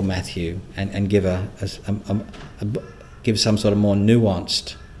explore Matthew and give give some sort of more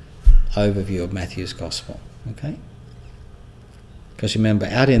nuanced overview of Matthew's Gospel. Okay? Because remember,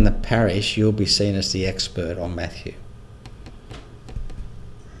 out in the parish, you'll be seen as the expert on Matthew.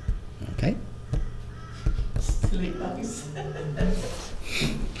 Okay? Silly bugs.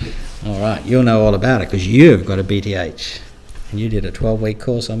 All right, you'll know all about it because you've got a BTH and you did a 12-week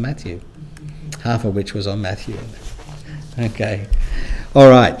course on Matthew, half of which was on Matthew. Okay. All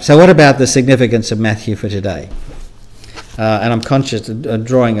right, so what about the significance of Matthew for today? And I'm conscious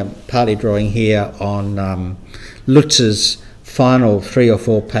of partly drawing here on Lutz's final 3 or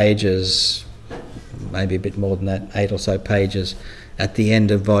 4 pages, maybe a bit more than that, 8 or so pages, at the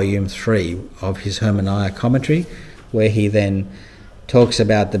end of volume 3 of his Hermeneia commentary, where he then talks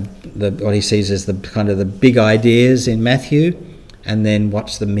about what he sees as the kind of the big ideas in Matthew, and then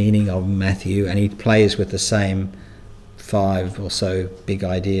what's the meaning of Matthew, and he plays with the same 5 or so big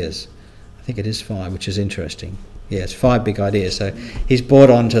ideas. I think it is 5, which is interesting. Yeah, it's 5 big ideas. So he's brought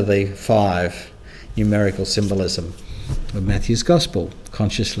on to the 5 numerical symbolism of Matthew's Gospel,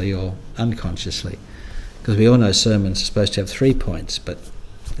 consciously or unconsciously. Because we all know sermons are supposed to have 3 points, but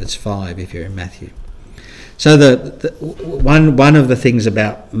it's 5 if you're in Matthew. So one of the things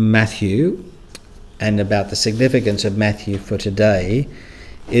about Matthew and about the significance of Matthew for today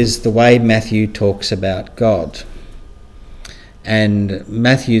is the way Matthew talks about God. And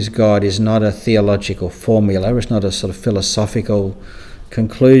Matthew's God is not a theological formula, it's not a sort of philosophical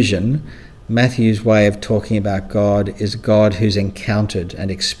conclusion. Matthew's way of talking about God is God who's encountered and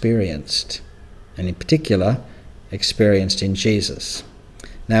experienced, and in particular, experienced in Jesus.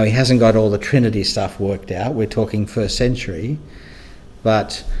 Now, he hasn't got all the Trinity stuff worked out, we're talking first century,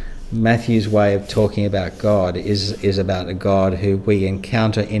 but Matthew's way of talking about God is about a God who we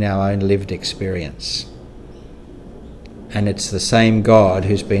encounter in our own lived experience. And it's the same God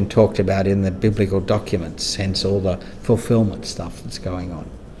who's been talked about in the biblical documents, hence all the fulfillment stuff that's going on.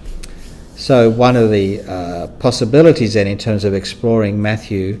 So one of the possibilities then in terms of exploring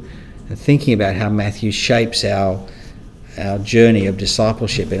Matthew and thinking about how Matthew shapes our journey of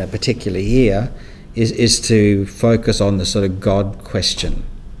discipleship in a particular year is to focus on the sort of God question.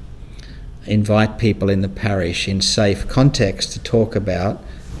 Invite people in the parish in safe context to talk about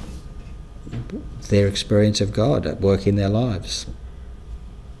their experience of God at work in their lives.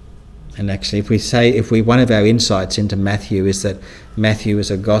 And actually, if one of our insights into Matthew is that Matthew is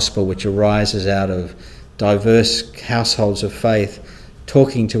a gospel which arises out of diverse households of faith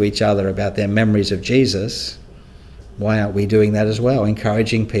talking to each other about their memories of Jesus, why aren't we doing that as well,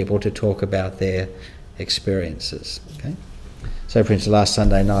 encouraging people to talk about their experiences? Okay. So, for instance, last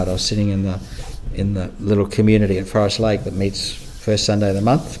Sunday night I was sitting in the little community at Forest Lake that meets first Sunday of the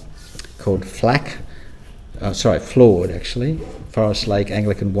month, called Flawed actually, Forest Lake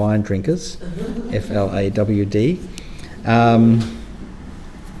Anglican Wine Drinkers, FLAWD,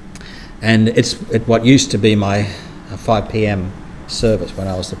 and it's what used to be my 5 p.m. service when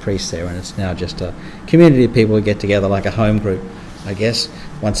I was the priest there, and it's now just a community of people who get together like a home group, I guess,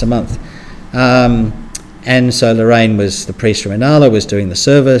 once a month. And so Lorraine was the priest from Inala, was doing the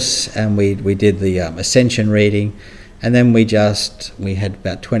service, and we did the Ascension reading, and then we had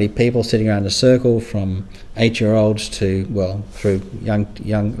about 20 people sitting around a circle, from 8-year-olds to, well, through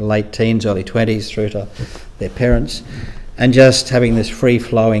young late teens, early 20s, through to their parents, and just having this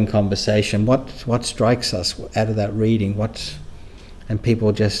free-flowing conversation. What strikes us out of that reading? And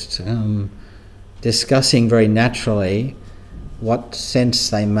people just discussing very naturally what sense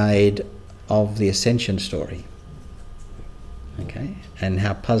they made of the Ascension story, okay, and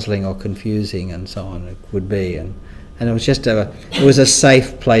how puzzling or confusing and so on it would be, and it was just it was a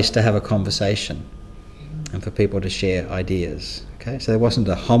safe place to have a conversation and for people to share ideas. Okay, so there wasn't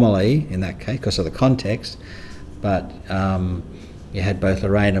a homily in that case because of the context, but you had both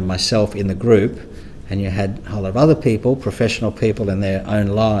Lorraine and myself in the group, and you had a whole lot of other people, professional people in their own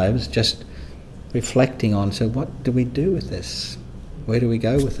lives, just reflecting on, so what do we do with this? Where do we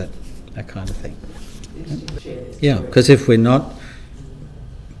go with it? That kind of thing. Yeah, because if we're not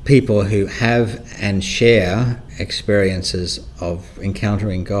people who have and share experiences of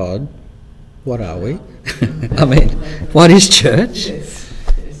encountering God, what are we? I mean, what is church?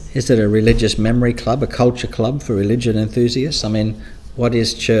 Is it a religious memory club, a culture club for religion enthusiasts? I mean, what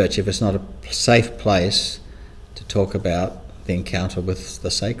is church if it's not a safe place to talk about the encounter with the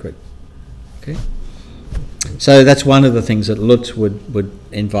sacred? Okay. So that's one of the things that Lutz would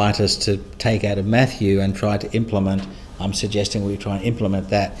invite us to take out of Matthew and try to implement. I'm suggesting we try and implement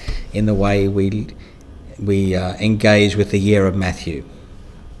that in the way we engage with the year of Matthew,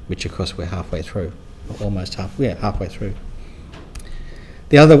 which of course we're halfway through, halfway through.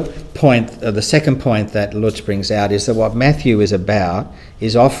 The other point, the second point that Lutz brings out is that what Matthew is about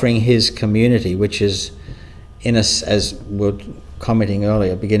is offering his community, which is, as we were commenting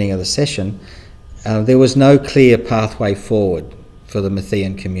earlier, beginning of the session, there was no clear pathway forward for the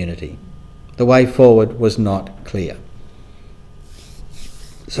Matthean community. The way forward was not clear.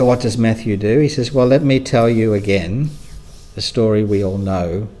 So what does Matthew do? He says, well, let me tell you again the story we all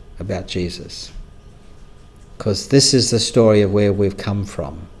know about Jesus. Because this is the story of where we've come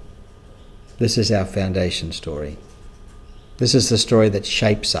from. This is our foundation story. This is the story that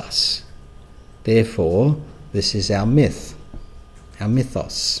shapes us. Therefore, this is our myth, our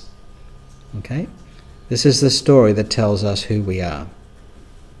mythos. Okay? This is the story that tells us who we are.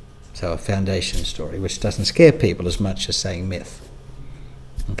 So a foundation story, which doesn't scare people as much as saying myth.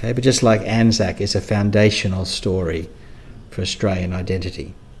 Okay? But just like Anzac is a foundational story for Australian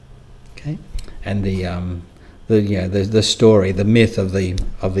identity. Okay? And the story, the myth of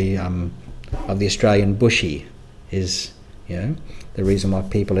the Australian bushy is, the reason why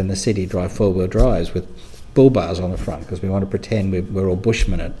people in the city drive 4-wheel drives with bull bars on the front because we want to pretend we're all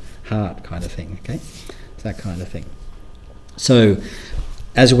Bushmen at heart, kind of thing. Okay, it's that kind of thing. So,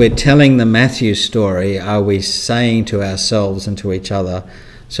 as we're telling the Matthew story, are we saying to ourselves and to each other,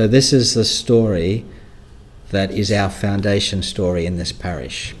 so this is the story that is our foundation story in this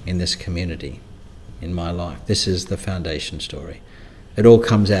parish, in this community, in my life. This is the foundation story. It all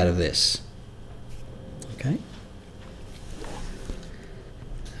comes out of this. Okay?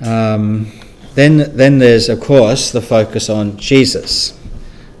 Then there's, of course, the focus on Jesus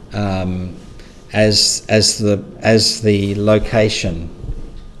as the location.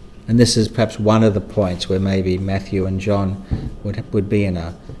 And this is perhaps one of the points where maybe Matthew and John would be in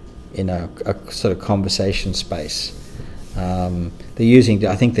a sort of conversation space. I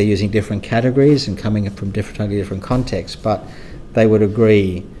think they're using different categories and coming from totally different contexts, but they would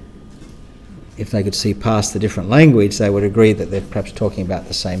agree, if they could see past the different language, they would agree that they're perhaps talking about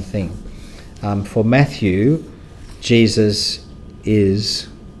the same thing. For Matthew, Jesus is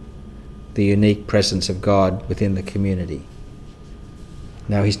the unique presence of God within the community.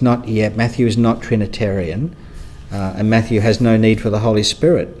 Now, Matthew is not Trinitarian, and Matthew has no need for the Holy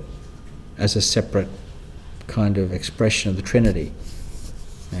Spirit as a separate kind of expression of the Trinity.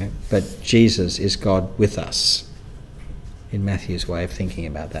 But Jesus is God with us, in Matthew's way of thinking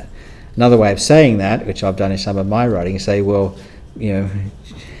about that. Another way of saying that, which I've done in some of my writing, is say, well,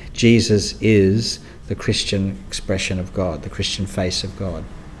 Jesus is the Christian expression of God, the Christian face of God.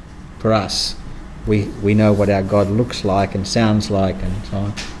 For us, we know what our God looks like and sounds like and so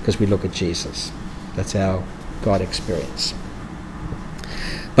on because we look at Jesus. That's our God experience.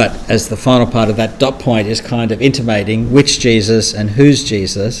 But as the final part of that dot point is kind of intimating which Jesus and whose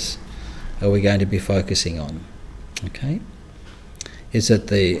Jesus are we going to be focusing on. Okay? Is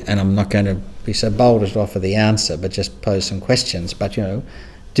it and I'm not going to be so bold as to offer the answer, but just pose some questions. But,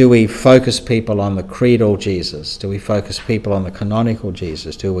 do we focus people on the creedal Jesus? Do we focus people on the canonical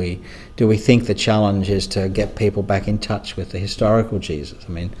Jesus? Do we think the challenge is to get people back in touch with the historical Jesus? I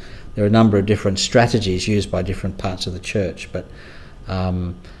mean, there are a number of different strategies used by different parts of the church, but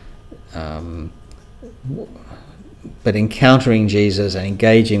encountering Jesus and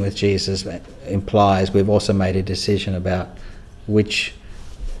engaging with Jesus implies we've also made a decision about which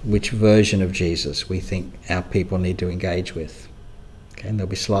version of Jesus we think our people need to engage with. Okay, and there'll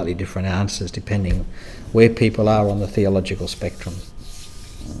be slightly different answers depending where people are on the theological spectrum.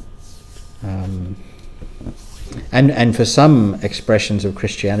 And for some expressions of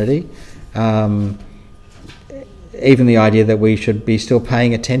Christianity, even the idea that we should be still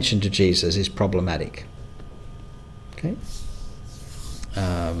paying attention to Jesus is problematic. Okay?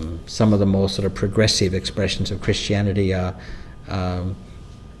 Some of the more sort of progressive expressions of Christianity are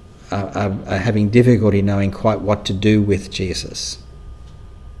having difficulty knowing quite what to do with Jesus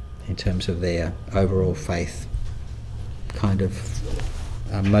in terms of their overall faith kind of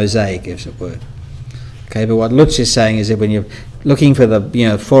mosaic, as it were. Okay, but what Lutz is saying is that when you're looking for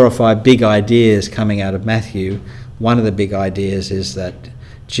the 4 or 5 big ideas coming out of Matthew, one of the big ideas is that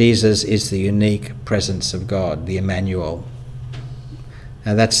Jesus is the unique presence of God, the Emmanuel.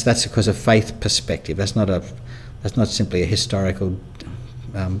 Now that's because of faith perspective. That's not simply a historical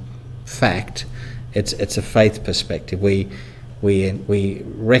fact. It's a faith perspective. We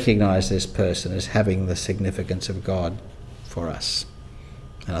recognise this person as having the significance of God for us,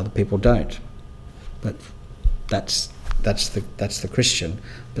 and other people don't. But that's the Christian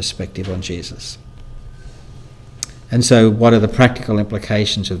perspective on Jesus. And so what are the practical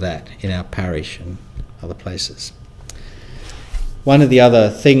implications of that in our parish and other places? One of the other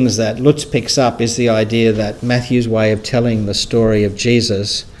things that Lutz picks up is the idea that Matthew's way of telling the story of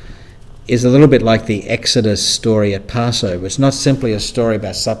Jesus is a little bit like the Exodus story at Passover. It's not simply a story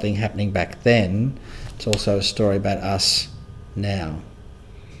about something happening back then, it's also a story about us now.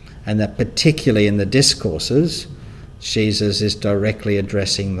 And that particularly in the discourses, Jesus is directly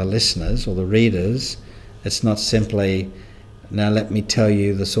addressing the listeners or the readers. It's not simply, now let me tell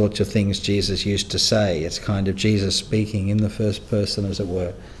you the sorts of things Jesus used to say. It's kind of Jesus speaking in the first person, as it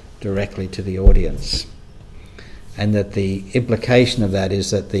were, directly to the audience. And that the implication of that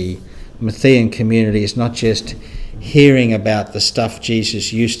is that the Matthean community is not just hearing about the stuff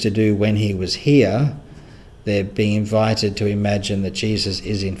Jesus used to do when he was here. They're being invited to imagine that Jesus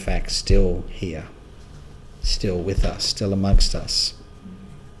is in fact still here, still with us, still amongst us.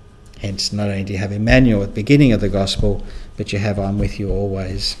 Hence, not only do you have Emmanuel at the beginning of the Gospel, but you have I'm with you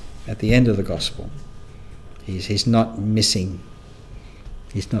always at the end of the Gospel. He's not missing.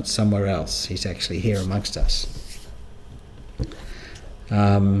 He's not somewhere else. He's actually here amongst us.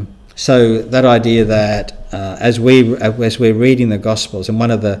 So that idea that as we're reading the Gospels, and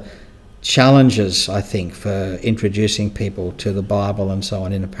one of the challenges, I think, for introducing people to the Bible and so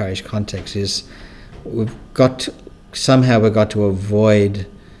on in a parish context is we've got to avoid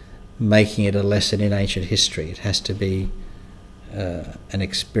making it a lesson in ancient history. It has to be an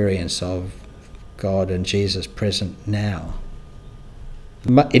experience of God and Jesus present now.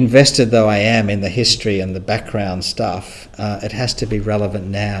 Invested though I am in the history and the background stuff, it has to be relevant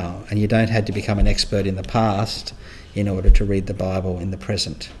now, and you don't have to become an expert in the past in order to read the Bible in the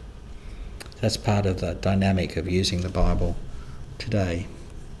present. That's part of the dynamic of using the Bible today.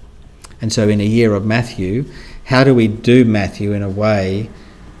 And so in a year of Matthew, how do we do Matthew in a way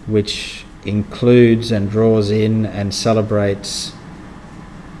which includes and draws in and celebrates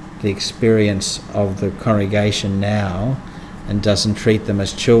the experience of the congregation now, and doesn't treat them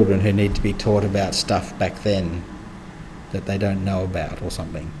as children who need to be taught about stuff back then that they don't know about or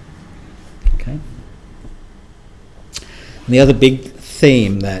something? Okay. And the other big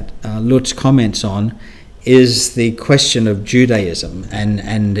theme that Lutz comments on is the question of Judaism,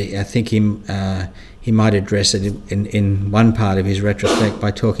 and I think he might address it in one part of his retrospect by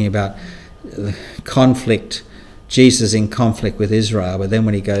talking about conflict, Jesus in conflict with Israel, but then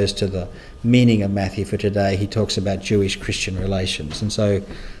when he goes to the meaning of Matthew for today, he talks about Jewish-Christian relations. And so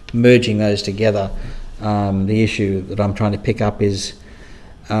merging those together, the issue that I'm trying to pick up is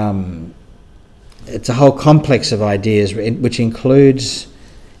it's a whole complex of ideas which includes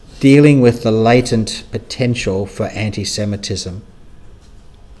dealing with the latent potential for anti-Semitism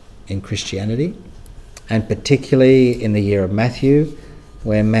in Christianity, and particularly in the year of Matthew,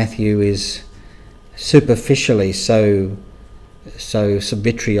 where Matthew is superficially so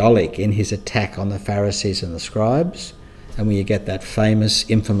vitriolic in his attack on the Pharisees and the scribes, and where you get that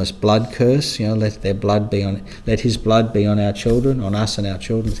infamous blood curse, let his blood be on our children, on us and our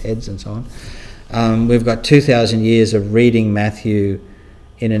children's heads, and so on. We've got 2,000 years of reading Matthew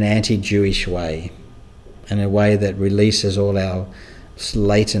in an anti-Jewish way, in a way that releases all our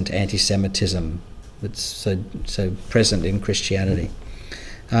latent anti-Semitism that's so present in Christianity.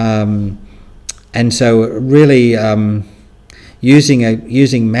 And so really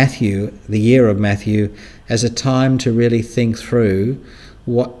using Matthew, the year of Matthew, as a time to really think through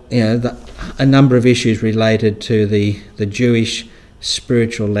a number of issues related to the Jewish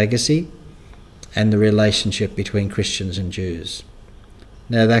spiritual legacy and the relationship between Christians and Jews.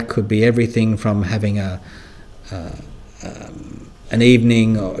 Now that could be everything from having an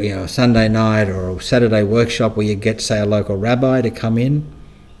evening or a Sunday night or a Saturday workshop where you get, say, a local rabbi to come in.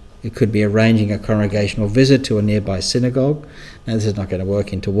 It could be arranging a congregational visit to a nearby synagogue. Now this is not going to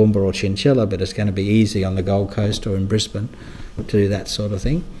work in Toowoomba or Chinchilla, but it's going to be easy on the Gold Coast or in Brisbane to do that sort of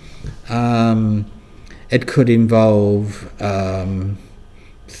thing. It could involve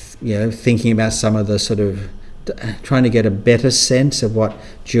thinking about some of the sort of trying to get a better sense of what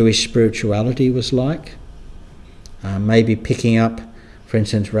Jewish spirituality was like. Maybe picking up, for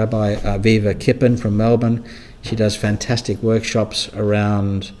instance, Rabbi Viva Kippen from Melbourne. She does fantastic workshops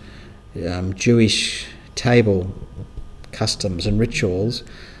around Jewish table customs and rituals,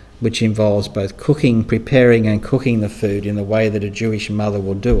 which involves both preparing and cooking the food in the way that a Jewish mother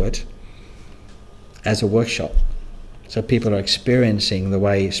will do it as a workshop. So people are experiencing the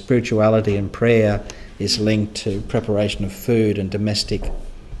way spirituality and prayer is linked to preparation of food and domestic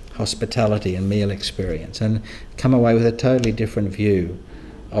hospitality and meal experience, and come away with a totally different view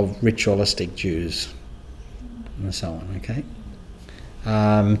of ritualistic Jews and so on, okay?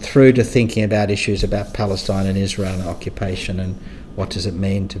 Through to thinking about issues about Palestine and Israel and occupation and what does it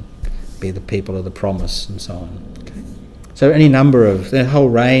mean to be the people of the promise and so on. Okay? So a whole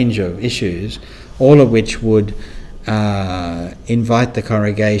range of issues, all of which would invite the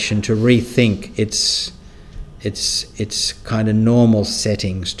congregation to rethink its kind of normal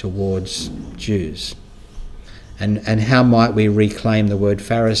settings towards Jews. And how might we reclaim the word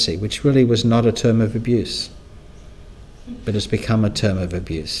Pharisee, which really was not a term of abuse, but it's become a term of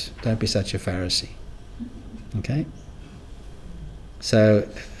abuse. Don't be such a Pharisee. Okay? So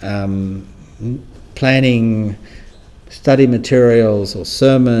planning study materials or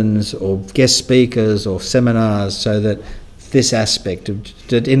sermons or guest speakers or seminars so that this aspect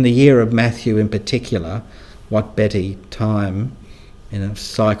that in the year of Matthew in particular, what better time in a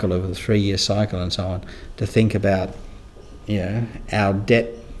cycle of a 3-year cycle and so on to think about our debt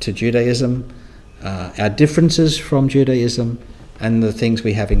to Judaism, our differences from Judaism, and the things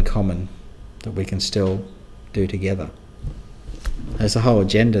we have in common that we can still do together. There's a whole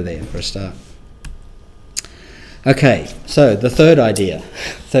agenda there for a start. Okay, so the third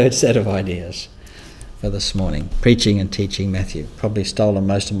set of ideas for this morning, preaching and teaching Matthew. Probably stolen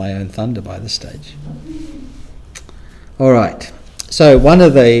most of my own thunder by this stage. All right, So one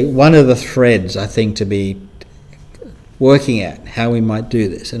of the threads I think to be working at how we might do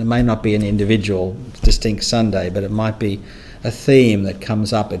this, and it may not be an individual distinct Sunday, but it might be a theme that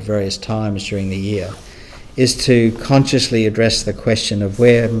comes up at various times during the year, is to consciously address the question of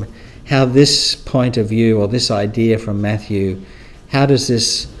how this point of view or this idea from Matthew, how does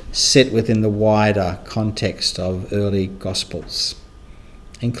this sit within the wider context of early Gospels,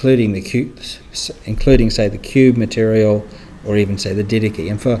 including say the cube material, or even say the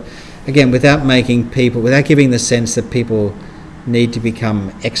Didache, and without giving the sense that people need to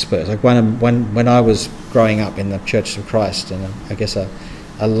become experts. Like when I was growing up in the Church of Christ, and I guess a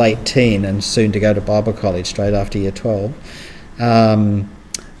late teen and soon to go to Bible college straight after year 12,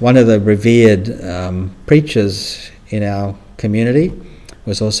 one of the revered preachers in our community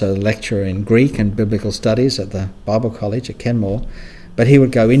was also a lecturer in Greek and biblical studies at the Bible college at Kenmore. But he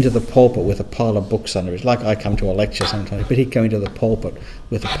would go into the pulpit with a pile of books under his, like I come to a lecture sometimes, but he'd go into the pulpit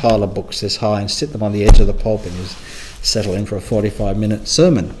with a pile of books this high and sit them on the edge of the pulpit and settle in for a 45-minute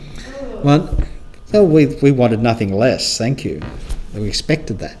sermon. Well, we wanted nothing less, thank you. We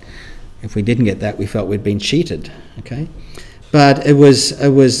expected that. If we didn't get that, we felt we'd been cheated, okay? But it was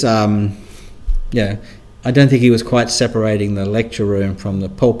I don't think he was quite separating the lecture room from the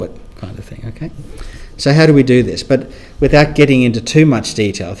pulpit kind of thing, okay? So how do we do this? But without getting into too much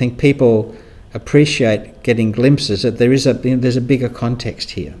detail, I think people appreciate getting glimpses that there's a bigger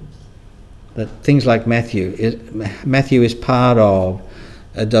context here. That things like Matthew is part of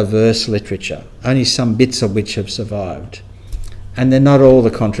a diverse literature, only some bits of which have survived. And they're not all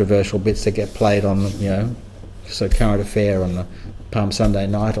the controversial bits that get played on, current affair on the Palm Sunday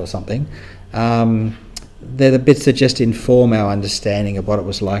night or something. They're the bits that just inform our understanding of what it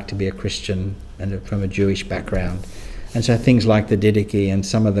was like to be a Christian and from a Jewish background. And so things like the Didache and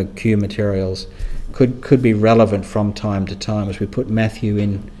some of the Q materials could be relevant from time to time as we put Matthew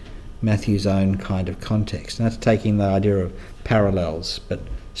in Matthew's own kind of context. And that's taking the idea of parallels, but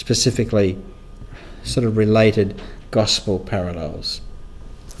specifically sort of related gospel parallels.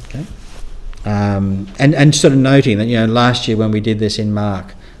 Okay? And sort of noting that, last year when we did this in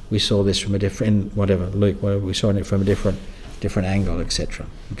Mark, we saw this from a different, Luke, we saw it from a different angle, etc.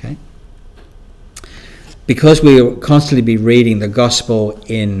 Okay? Because we will constantly be reading the gospel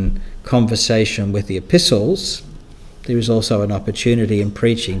in conversation with the epistles, there is also an opportunity in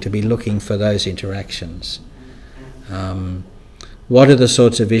preaching to be looking for those interactions. What are the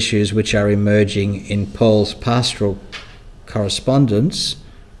sorts of issues which are emerging in Paul's pastoral correspondence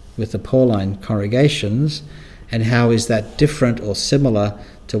with the Pauline congregations, and how is that different or similar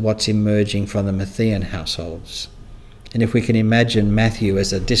to what's emerging from the Matthean households? And if we can imagine Matthew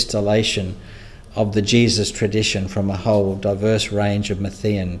as a distillation of the Jesus tradition from a whole diverse range of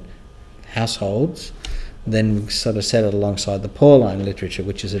Matthean households, then sort of set it alongside the Pauline literature,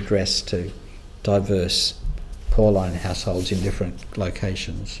 which is addressed to diverse Pauline households in different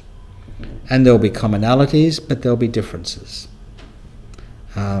locations. And there'll be commonalities, but there'll be differences.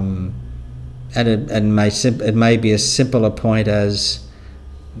 And it may be as simple a point as,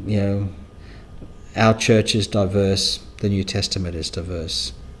 our church is diverse, the New Testament is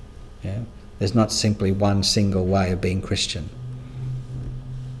diverse. Yeah? There's not simply one single way of being Christian.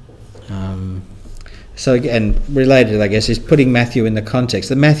 So again, related, I guess, is putting Matthew in the context.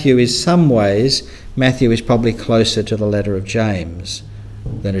 That Matthew is probably closer to the letter of James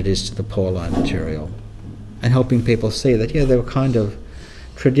than it is to the Pauline material. And helping people see that, there were kind of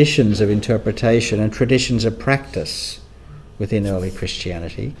traditions of interpretation and traditions of practice within early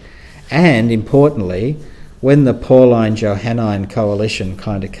Christianity. And importantly, when the Pauline-Johannine coalition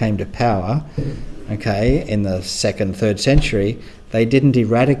kind of came to power, in the 2nd, 3rd century, they didn't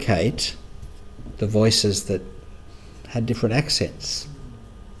eradicate the voices that had different accents.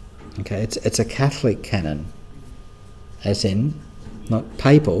 It's a Catholic canon, as in, not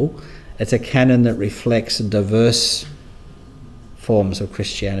papal. It's a canon that reflects diverse forms of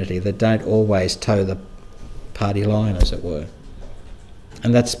Christianity that don't always toe the party line, as it were.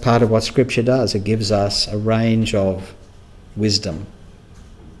 And that's part of what Scripture does. It gives us a range of wisdom.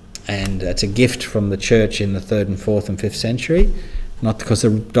 And it's a gift from the church in the 3rd and 4th and 5th century, not because the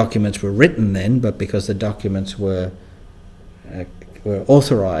documents were written then, but because the documents were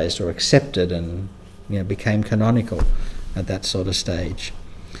authorised or accepted and became canonical at that sort of stage.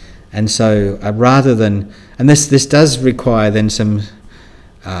 And so rather than... And this does require then some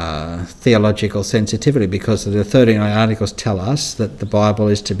theological sensitivity, because the 39 articles tell us that the Bible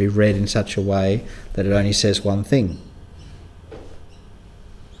is to be read in such a way that it only says one thing.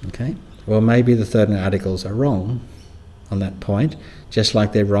 Okay? Well, maybe the 39 articles are wrong on that point, just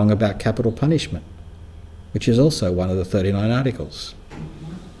like they're wrong about capital punishment. which is also one of the 39 articles.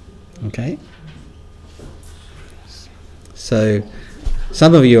 Okay? So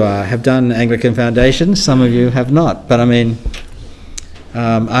some of you have done Anglican foundations, some of you have not. But I mean,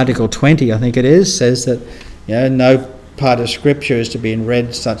 Article 20, I think it is, says that no part of Scripture is to be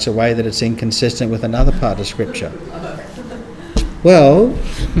read such a way that it's inconsistent with another part of Scripture. Well,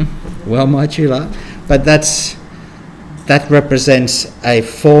 might you laugh? But that represents a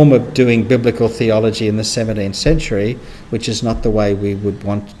form of doing biblical theology in the 17th century, which is not the way we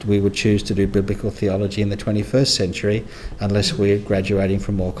would choose to do biblical theology in the 21st century, unless we're graduating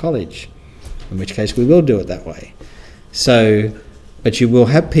from Moore College, in which case we will do it that way. So, but you will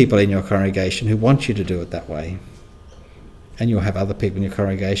have people in your congregation who want you to do it that way, and you'll have other people in your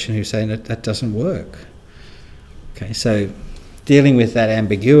congregation who say that doesn't work. Okay, so dealing with that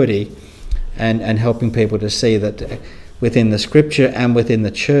ambiguity and helping people to see that within the Scripture and within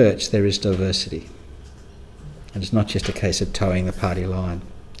the church there is diversity. And it's not just a case of towing the party line.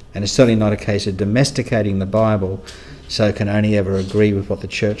 And it's certainly not a case of domesticating the Bible so it can only ever agree with what the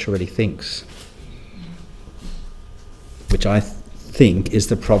church already thinks, which I think is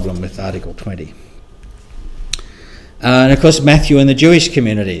the problem with Article 20. And of course Matthew and the Jewish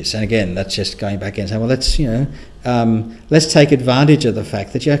communities, and again that's just going back and saying, well, let's take advantage of the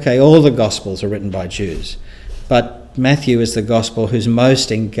fact that all the Gospels are written by Jews, but Matthew is the Gospel who's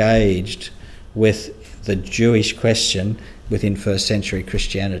most engaged with the Jewish question within first century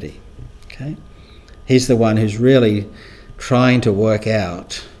Christianity. Okay, he's the one who's really trying to work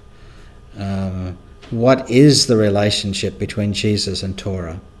out what is the relationship between Jesus and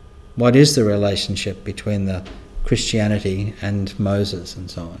Torah, what is the relationship between the Christianity and Moses and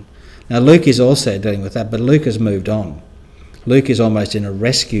so on. Now Luke is also dealing with that, but Luke has moved on. Luke is almost in a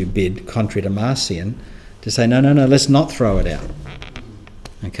rescue bid, contrary to Marcion, to say, no, let's not throw it out.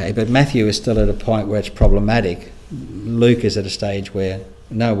 Okay, but Matthew is still at a point where it's problematic. Luke is at a stage where,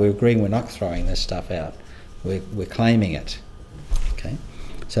 no, we're agreeing we're not throwing this stuff out. We're claiming it. Okay,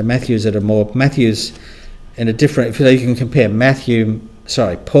 so Matthew's in a different, so you can compare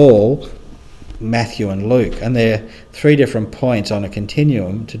Paul, Matthew and Luke, and there are three different points on a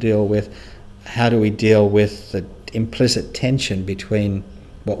continuum to deal with how do we deal with the implicit tension between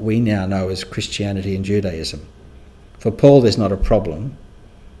what we now know as Christianity and Judaism. For Paul, there's not a problem.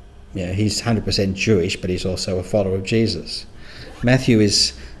 He's 100% Jewish, but he's also a follower of Jesus. Matthew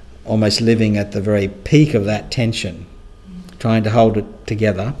is almost living at the very peak of that tension, trying to hold it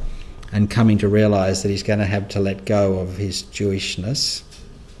together and coming to realise that he's going to have to let go of his Jewishness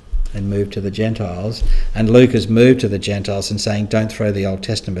and move to the Gentiles. And Luke has moved to the Gentiles and saying, don't throw the Old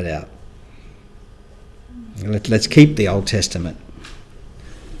Testament out. Let's keep the Old Testament.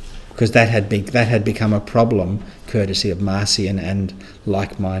 Because that had become a problem, courtesy of Marcion and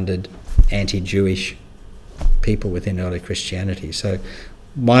like-minded anti-Jewish people within early Christianity. So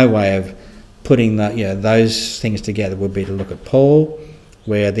my way of putting those things together would be to look at Paul,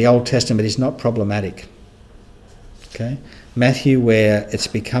 where the Old Testament is not problematic. Okay, Matthew, where it's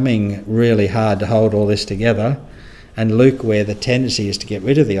becoming really hard to hold all this together, and Luke, where the tendency is to get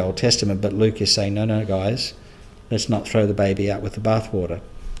rid of the Old Testament, but Luke is saying, no, guys, let's not throw the baby out with the bathwater.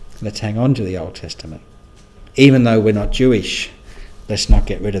 Let's hang on to the Old Testament. Even though we're not Jewish, let's not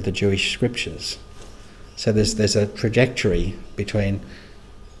get rid of the Jewish scriptures. So there's a trajectory between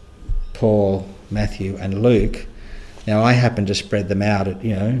Paul, Matthew and Luke. Now I happen to spread them out at,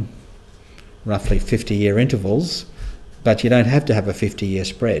 roughly 50-year intervals, but you don't have to have a 50-year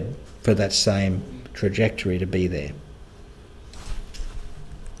spread for that same trajectory to be there.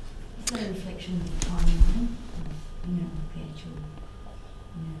 Is that a reflection of the timeline? The actual,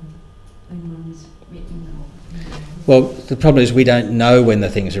 when one was written or... Well, the problem is we don't know when the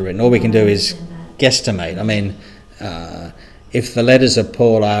things are written. All we can do is guesstimate. I mean, if the letters of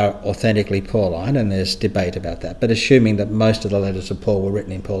Paul are authentically Pauline, and there's debate about that, but assuming that most of the letters of Paul were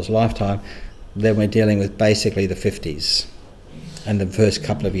written in Paul's lifetime, then we're dealing with basically the 50s and the first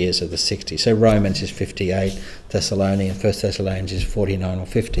couple of years of the 60s. So Romans is 58, First Thessalonians is 49 or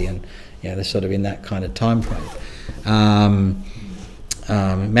 50, and they're sort of in that kind of time frame.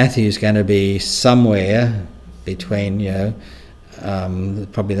 Matthew's going to be somewhere between,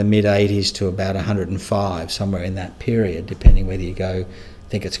 probably the mid-80s to about 105, somewhere in that period, depending whether you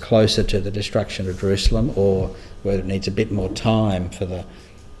think it's closer to the destruction of Jerusalem or whether it needs a bit more time for the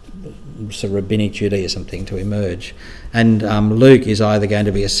sort of rabbinic Judaism thing to emerge. And Luke is either going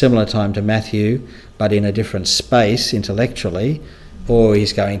to be a similar time to Matthew, but in a different space intellectually, or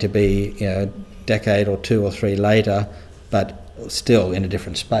he's going to be a decade or two or three later, but still in a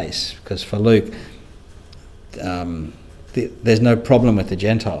different space. Because for Luke, there's no problem with the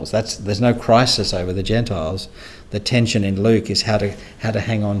Gentiles. There's no crisis over the Gentiles. The tension in Luke is how to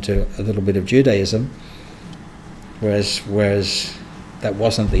hang on to a little bit of Judaism, whereas that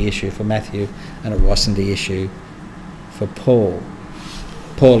wasn't the issue for Matthew, and it wasn't the issue for Paul.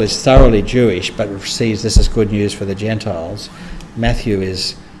 Paul is thoroughly Jewish, but sees this as good news for the Gentiles. Matthew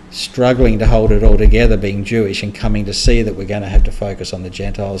is struggling to hold it all together, being Jewish, and coming to see that we're going to have to focus on the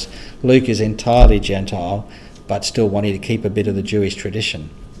Gentiles. Luke is entirely Gentile, but still wanting to keep a bit of the Jewish tradition.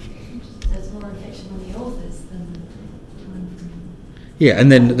 There's more reflection on the authors than time frame. Yeah,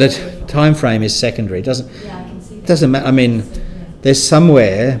 and then the time frame is secondary. Yeah, I can see that. Doesn't matter. I mean, there's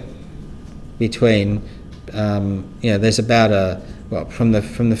somewhere between, there's about from the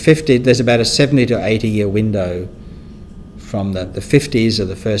 50, there's about a 70 to 80 year window from the 50s of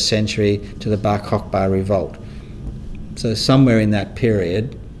the first century to the Bar Kokhba revolt. So somewhere in that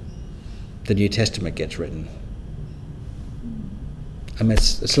period, the New Testament gets written. I mean,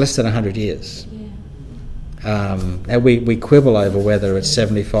 it's less than 100 years. Yeah. And we quibble over whether it's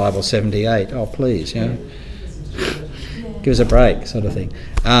 75 or 78. Oh, please, Yeah. give us a break, sort of thing.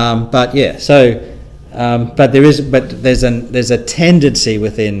 But there's a tendency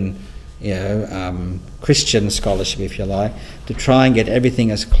within, Christian scholarship, if you like, to try and get everything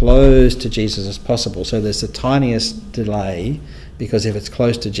as close to Jesus as possible. So there's the tiniest delay, because if it's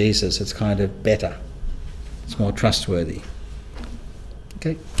close to Jesus, it's kind of better. It's more trustworthy.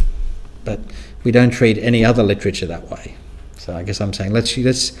 Okay, but we don't treat any other literature that way. So I guess I'm saying let's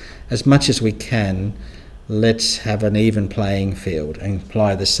as much as we can, let's have an even playing field and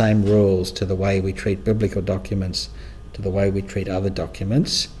apply the same rules to the way we treat biblical documents, to the way we treat other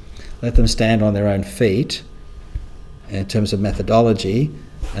documents. Let them stand on their own feet in terms of methodology,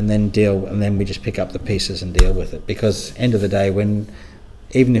 and then we just pick up the pieces and deal with it. Because end of the day,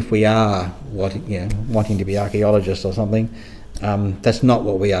 even if we are wanting to be archaeologists or something, that's not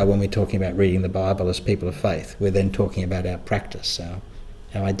what we are when we're talking about reading the Bible as people of faith. We're then talking about our practice,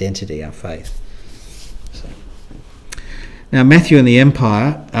 our identity, our faith. So. Now, Matthew and the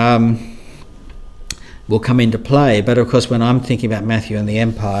Empire will come into play, but of course when I'm thinking about Matthew and the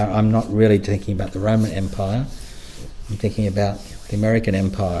Empire, I'm not really thinking about the Roman Empire. I'm thinking about the American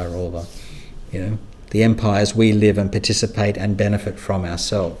Empire, or the empires we live and participate and benefit from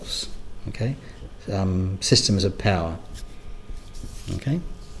ourselves. Okay, systems of power. Okay,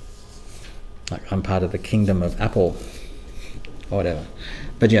 like I'm part of the kingdom of Apple, or whatever.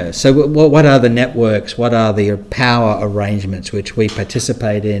 But so what are the networks? What are the power arrangements which we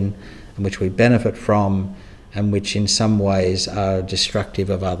participate in, and which we benefit from, and which in some ways are destructive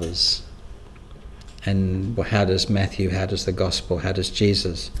of others? And how does Matthew, how does the gospel, how does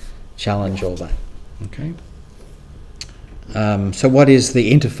Jesus challenge all that? Okay. So what is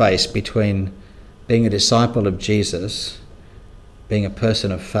the interface between being a disciple of Jesus, being a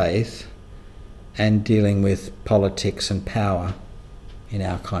person of faith, and dealing with politics and power in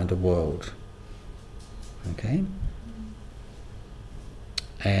our kind of world? Okay.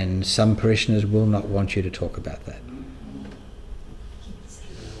 And some parishioners will not want you to talk about that.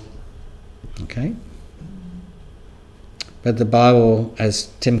 Okay? But the Bible,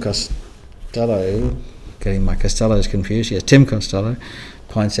 as Tim Costello, getting my Costellos confused, yes, Tim Costello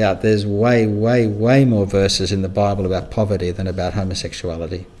points out, there's way, way, way more verses in the Bible about poverty than about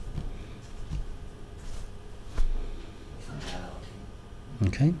homosexuality.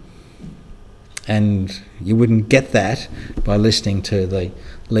 Okay? And you wouldn't get that by listening to the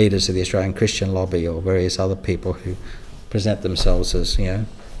leaders of the Australian Christian Lobby or various other people who present themselves as,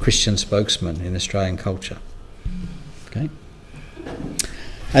 Christian spokesmen in Australian culture. Okay?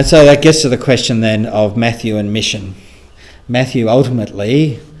 And so that gets to the question then of Matthew and mission. Matthew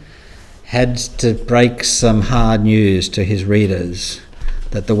ultimately had to break some hard news to his readers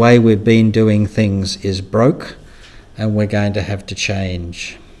that the way we've been doing things is broke and we're going to have to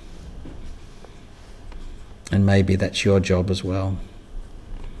change. And maybe that's your job as well,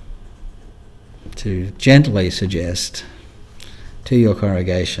 to gently suggest to your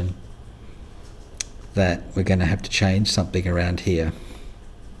congregation that we're going to have to change something around here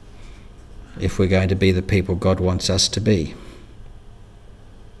if we're going to be the people God wants us to be.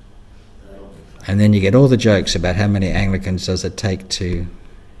 And then you get all the jokes about how many Anglicans does it take to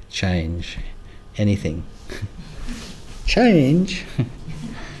change anything. Change?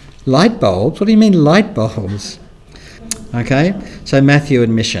 Light bulbs? What do you mean light bulbs? Okay, so Matthew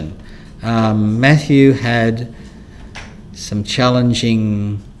and mission. Matthew had some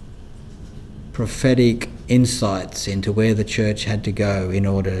challenging prophetic insights into where the church had to go in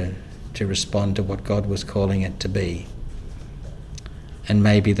order to respond to what God was calling it to be. And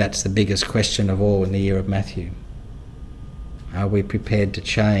maybe that's the biggest question of all in the year of Matthew. Are we prepared to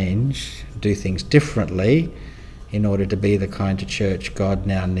change, do things differently in order to be the kind of church God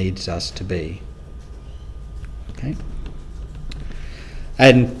now needs us to be? Okay.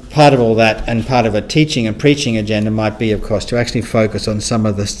 And part of all that, and part of a teaching and preaching agenda might be, of course, to actually focus on some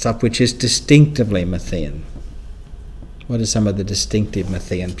of the stuff which is distinctively Matthean. What are some of the distinctive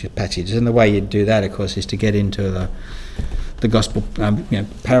Matthean passages? And the way you do that, of course, is to get into the gospel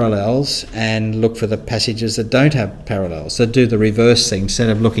parallels and look for the passages that don't have parallels. So do the reverse thing. Instead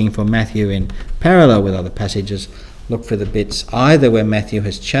of looking for Matthew in parallel with other passages, look for the bits either where Matthew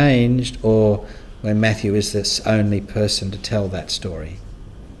has changed or where Matthew is this only person to tell that story.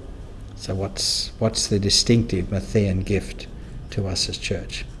 So what's the distinctive Matthean gift to us as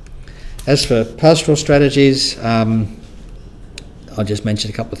church? As for pastoral strategies, I'll just mention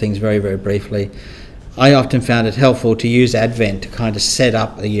a couple of things very, very briefly. I often found it helpful to use Advent to kind of set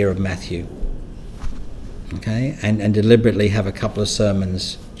up the year of Matthew, okay, and deliberately have a couple of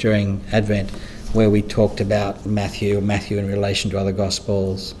sermons during Advent where we talked about Matthew in relation to other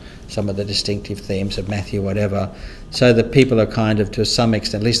Gospels, some of the distinctive themes of Matthew, whatever, so that people are kind of, to some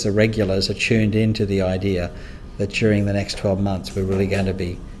extent, at least the regulars, are tuned into the idea that during the next 12 months we're really going to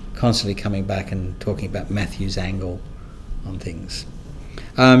be constantly coming back and talking about Matthew's angle on things.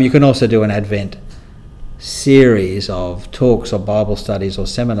 You can also do an Advent series of talks or Bible studies or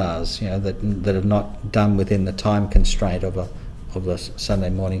seminars, that are not done within the time constraint of a Sunday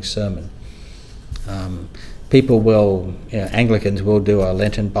morning sermon. People will, Anglicans will do a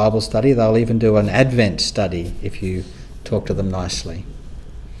Lenten Bible study. They'll even do an Advent study if you talk to them nicely.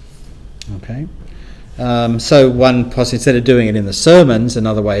 Okay. So one possibility, instead of doing it in the sermons,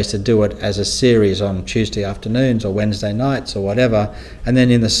 another way is to do it as a series on Tuesday afternoons or Wednesday nights or whatever, and then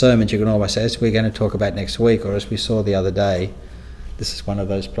in the sermons you can always say, as we're going to talk about next week, or as we saw the other day, this is one of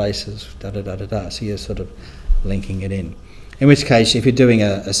those places, da-da-da-da-da, so you're sort of linking it in. In which case, if you're doing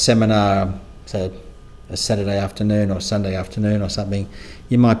a seminar, so a Saturday afternoon or Sunday afternoon or something,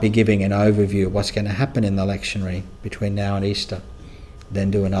 you might be giving an overview of what's going to happen in the lectionary between now and Easter.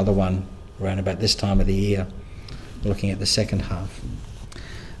 Then do another one around about this time of the year, looking at the second half.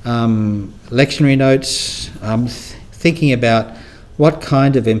 Lectionary notes, thinking about what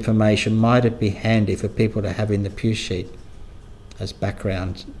kind of information might it be handy for people to have in the pew sheet as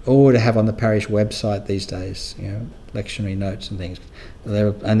background, or to have on the parish website these days, lectionary notes and things. There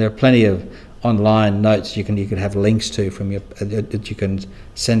are plenty of online notes you could have links to from that you can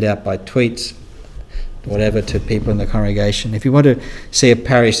send out by tweets, whatever, to people in the congregation. If you want to see a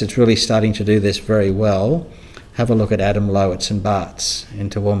parish that's really starting to do this very well, have a look at Adam Lowe at St Bart's in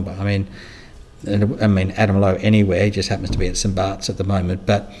Toowoomba. I mean Adam Lowe anywhere, he just happens to be at St Bart's at the moment,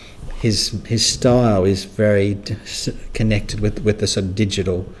 but his style is very connected with the sort of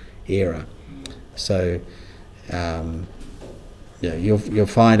digital era. So you'll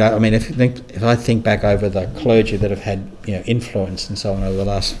find, if I think back over the clergy that have had influence and so on over the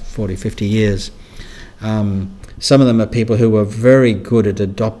last 40, 50 years, some of them are people who were very good at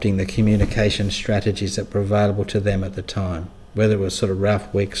adopting the communication strategies that were available to them at the time. Whether it was sort of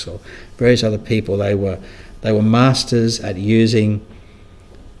Ralph Wicks or various other people, they were masters at using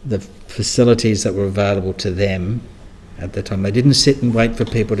the facilities that were available to them at the time. They didn't sit and wait for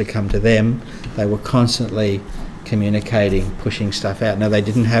people to come to them. They were constantly communicating, pushing stuff out. Now, they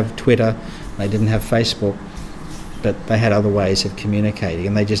didn't have Twitter, they didn't have Facebook, but they had other ways of communicating,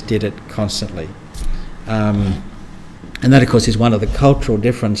 and they just did it constantly. And that, of course, is one of the cultural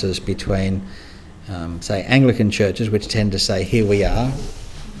differences between, say, Anglican churches, which tend to say, here we are,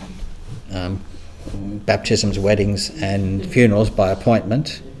 baptisms, weddings and funerals by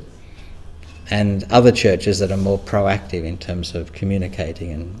appointment, and other churches that are more proactive in terms of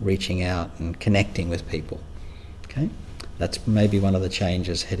communicating and reaching out and connecting with people. Okay, that's maybe one of the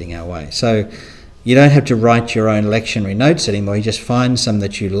changes heading our way. So you don't have to write your own lectionary notes anymore. You just find some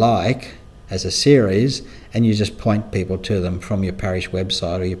that you like as a series, and you just point people to them from your parish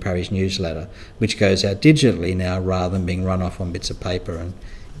website or your parish newsletter, which goes out digitally now rather than being run off on bits of paper and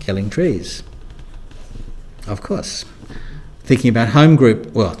killing trees. Of course. Thinking about home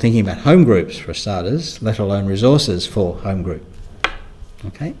groups for starters, let alone resources for home group.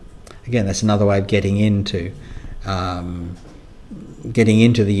 Okay? Again, that's another way of getting into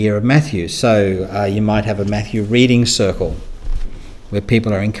the year of Matthew. So you might have a Matthew reading circle where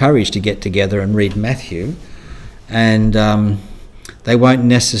people are encouraged to get together and read Matthew, and they won't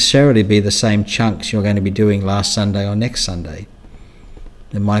necessarily be the same chunks you're going to be doing last Sunday or next Sunday.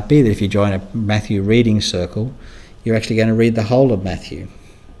 It might be that if you join a Matthew reading circle, you're actually going to read the whole of Matthew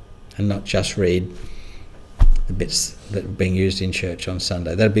and not just read the bits that are being used in church on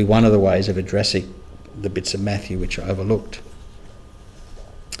Sunday. That'd be one of the ways of addressing the bits of Matthew which are overlooked.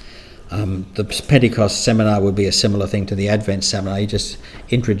 The Pentecost seminar would be a similar thing to the Advent seminar. You're just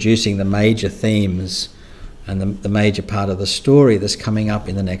introducing the major themes and the major part of the story that's coming up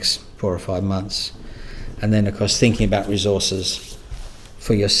in the next 4 or 5 months. And then, of course, thinking about resources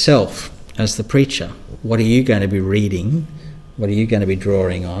for yourself as the preacher. What are you going to be reading? What are you going to be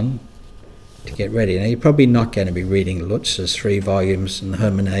drawing on to get ready? Now, you're probably not going to be reading Lutz's 3 volumes in the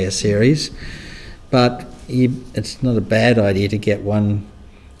Hermeneia series, but it's not a bad idea to get one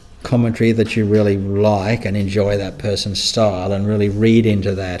commentary that you really like and enjoy that person's style and really read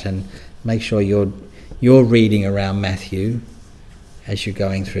into that and make sure you're reading around Matthew as you're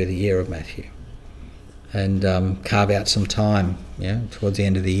going through the year of Matthew, and carve out some time towards the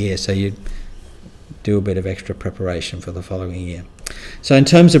end of the year so you do a bit of extra preparation for the following year. So in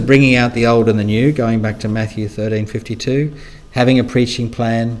terms of bringing out the old and the new, going back to Matthew 13:52, having a preaching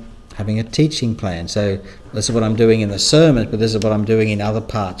plan, having a teaching plan. So this is what I'm doing in the sermon, but this is what I'm doing in other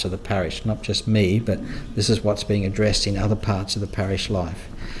parts of the parish, not just me, but this is what's being addressed in other parts of the parish life.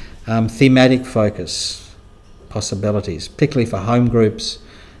 Thematic focus, possibilities, particularly for home groups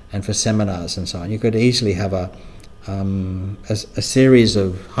and for seminars and so on. You could easily have a series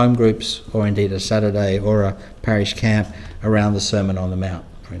of home groups, or indeed a Saturday or a parish camp around the Sermon on the Mount,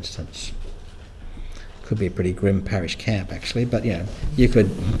 for instance. Could be a pretty grim parish camp actually, but you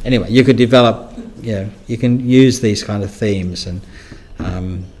could develop, you can use these kind of themes, and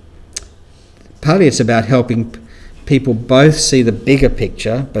partly it's about helping people both see the bigger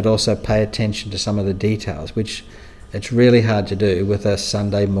picture but also pay attention to some of the details, which it's really hard to do with a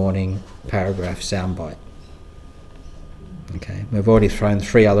Sunday morning paragraph soundbite. Okay, we've already thrown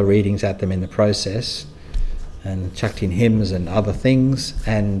 3 other readings at them in the process and chucked in hymns and other things,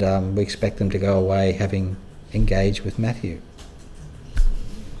 and we expect them to go away having engaged with Matthew.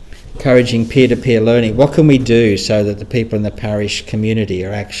 Encouraging peer-to-peer learning. What can we do so that the people in the parish community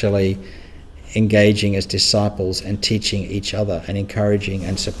are actually engaging as disciples and teaching each other and encouraging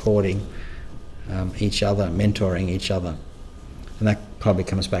and supporting each other, mentoring each other? And that probably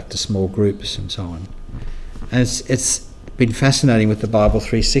comes back to small groups and so on. And it's been fascinating with the Bible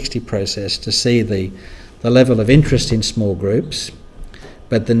 360 process to see the level of interest in small groups,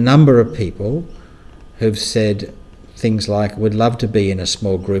 but the number of people who've said things like, we'd love to be in a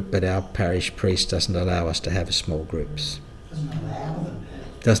small group, but our parish priest doesn't allow us to have small groups.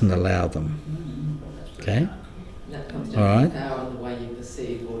 Doesn't allow them. Okay? That comes All right. down to power and the way you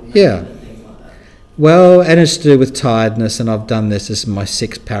perceive or and things like that. Well, and it's to do with tiredness, and I've done this is my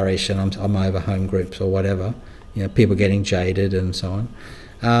 6th parish, and I'm over home groups or whatever. People getting jaded and so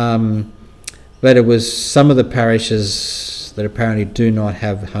on. But it was some of the parishes that apparently do not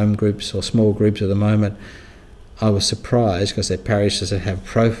have home groups or small groups at the moment. I was surprised because they're parishes that have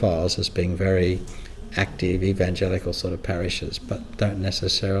profiles as being very active, evangelical sort of parishes, but don't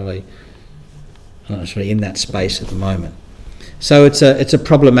necessarily, are not necessarily in that space at the moment. So it's a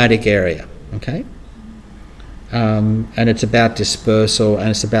problematic area, okay? And it's about dispersal, and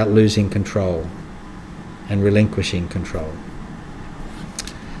it's about losing control and relinquishing control.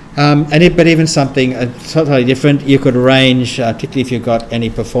 But even something totally different, you could arrange, particularly if you've got any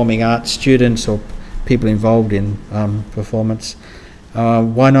performing arts students or people involved in performance,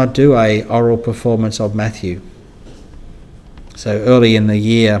 why not do a oral performance of Matthew? So early in the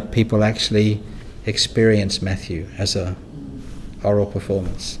year, people actually experience Matthew as a oral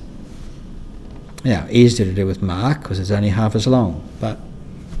performance. Easier to do with Mark because it's only half as long, but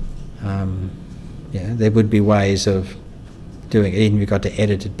there would be ways of doing it, even if you've got to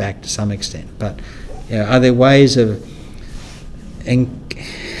edit it back to some extent. But are there ways of,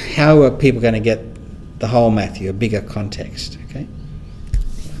 how are people going to get the whole Matthew, a bigger context? Okay.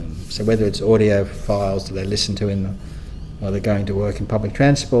 So whether it's audio files that they listen to while they're going to work in public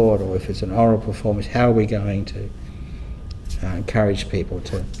transport, or if it's an oral performance, how are we going to encourage people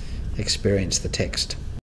to experience the text?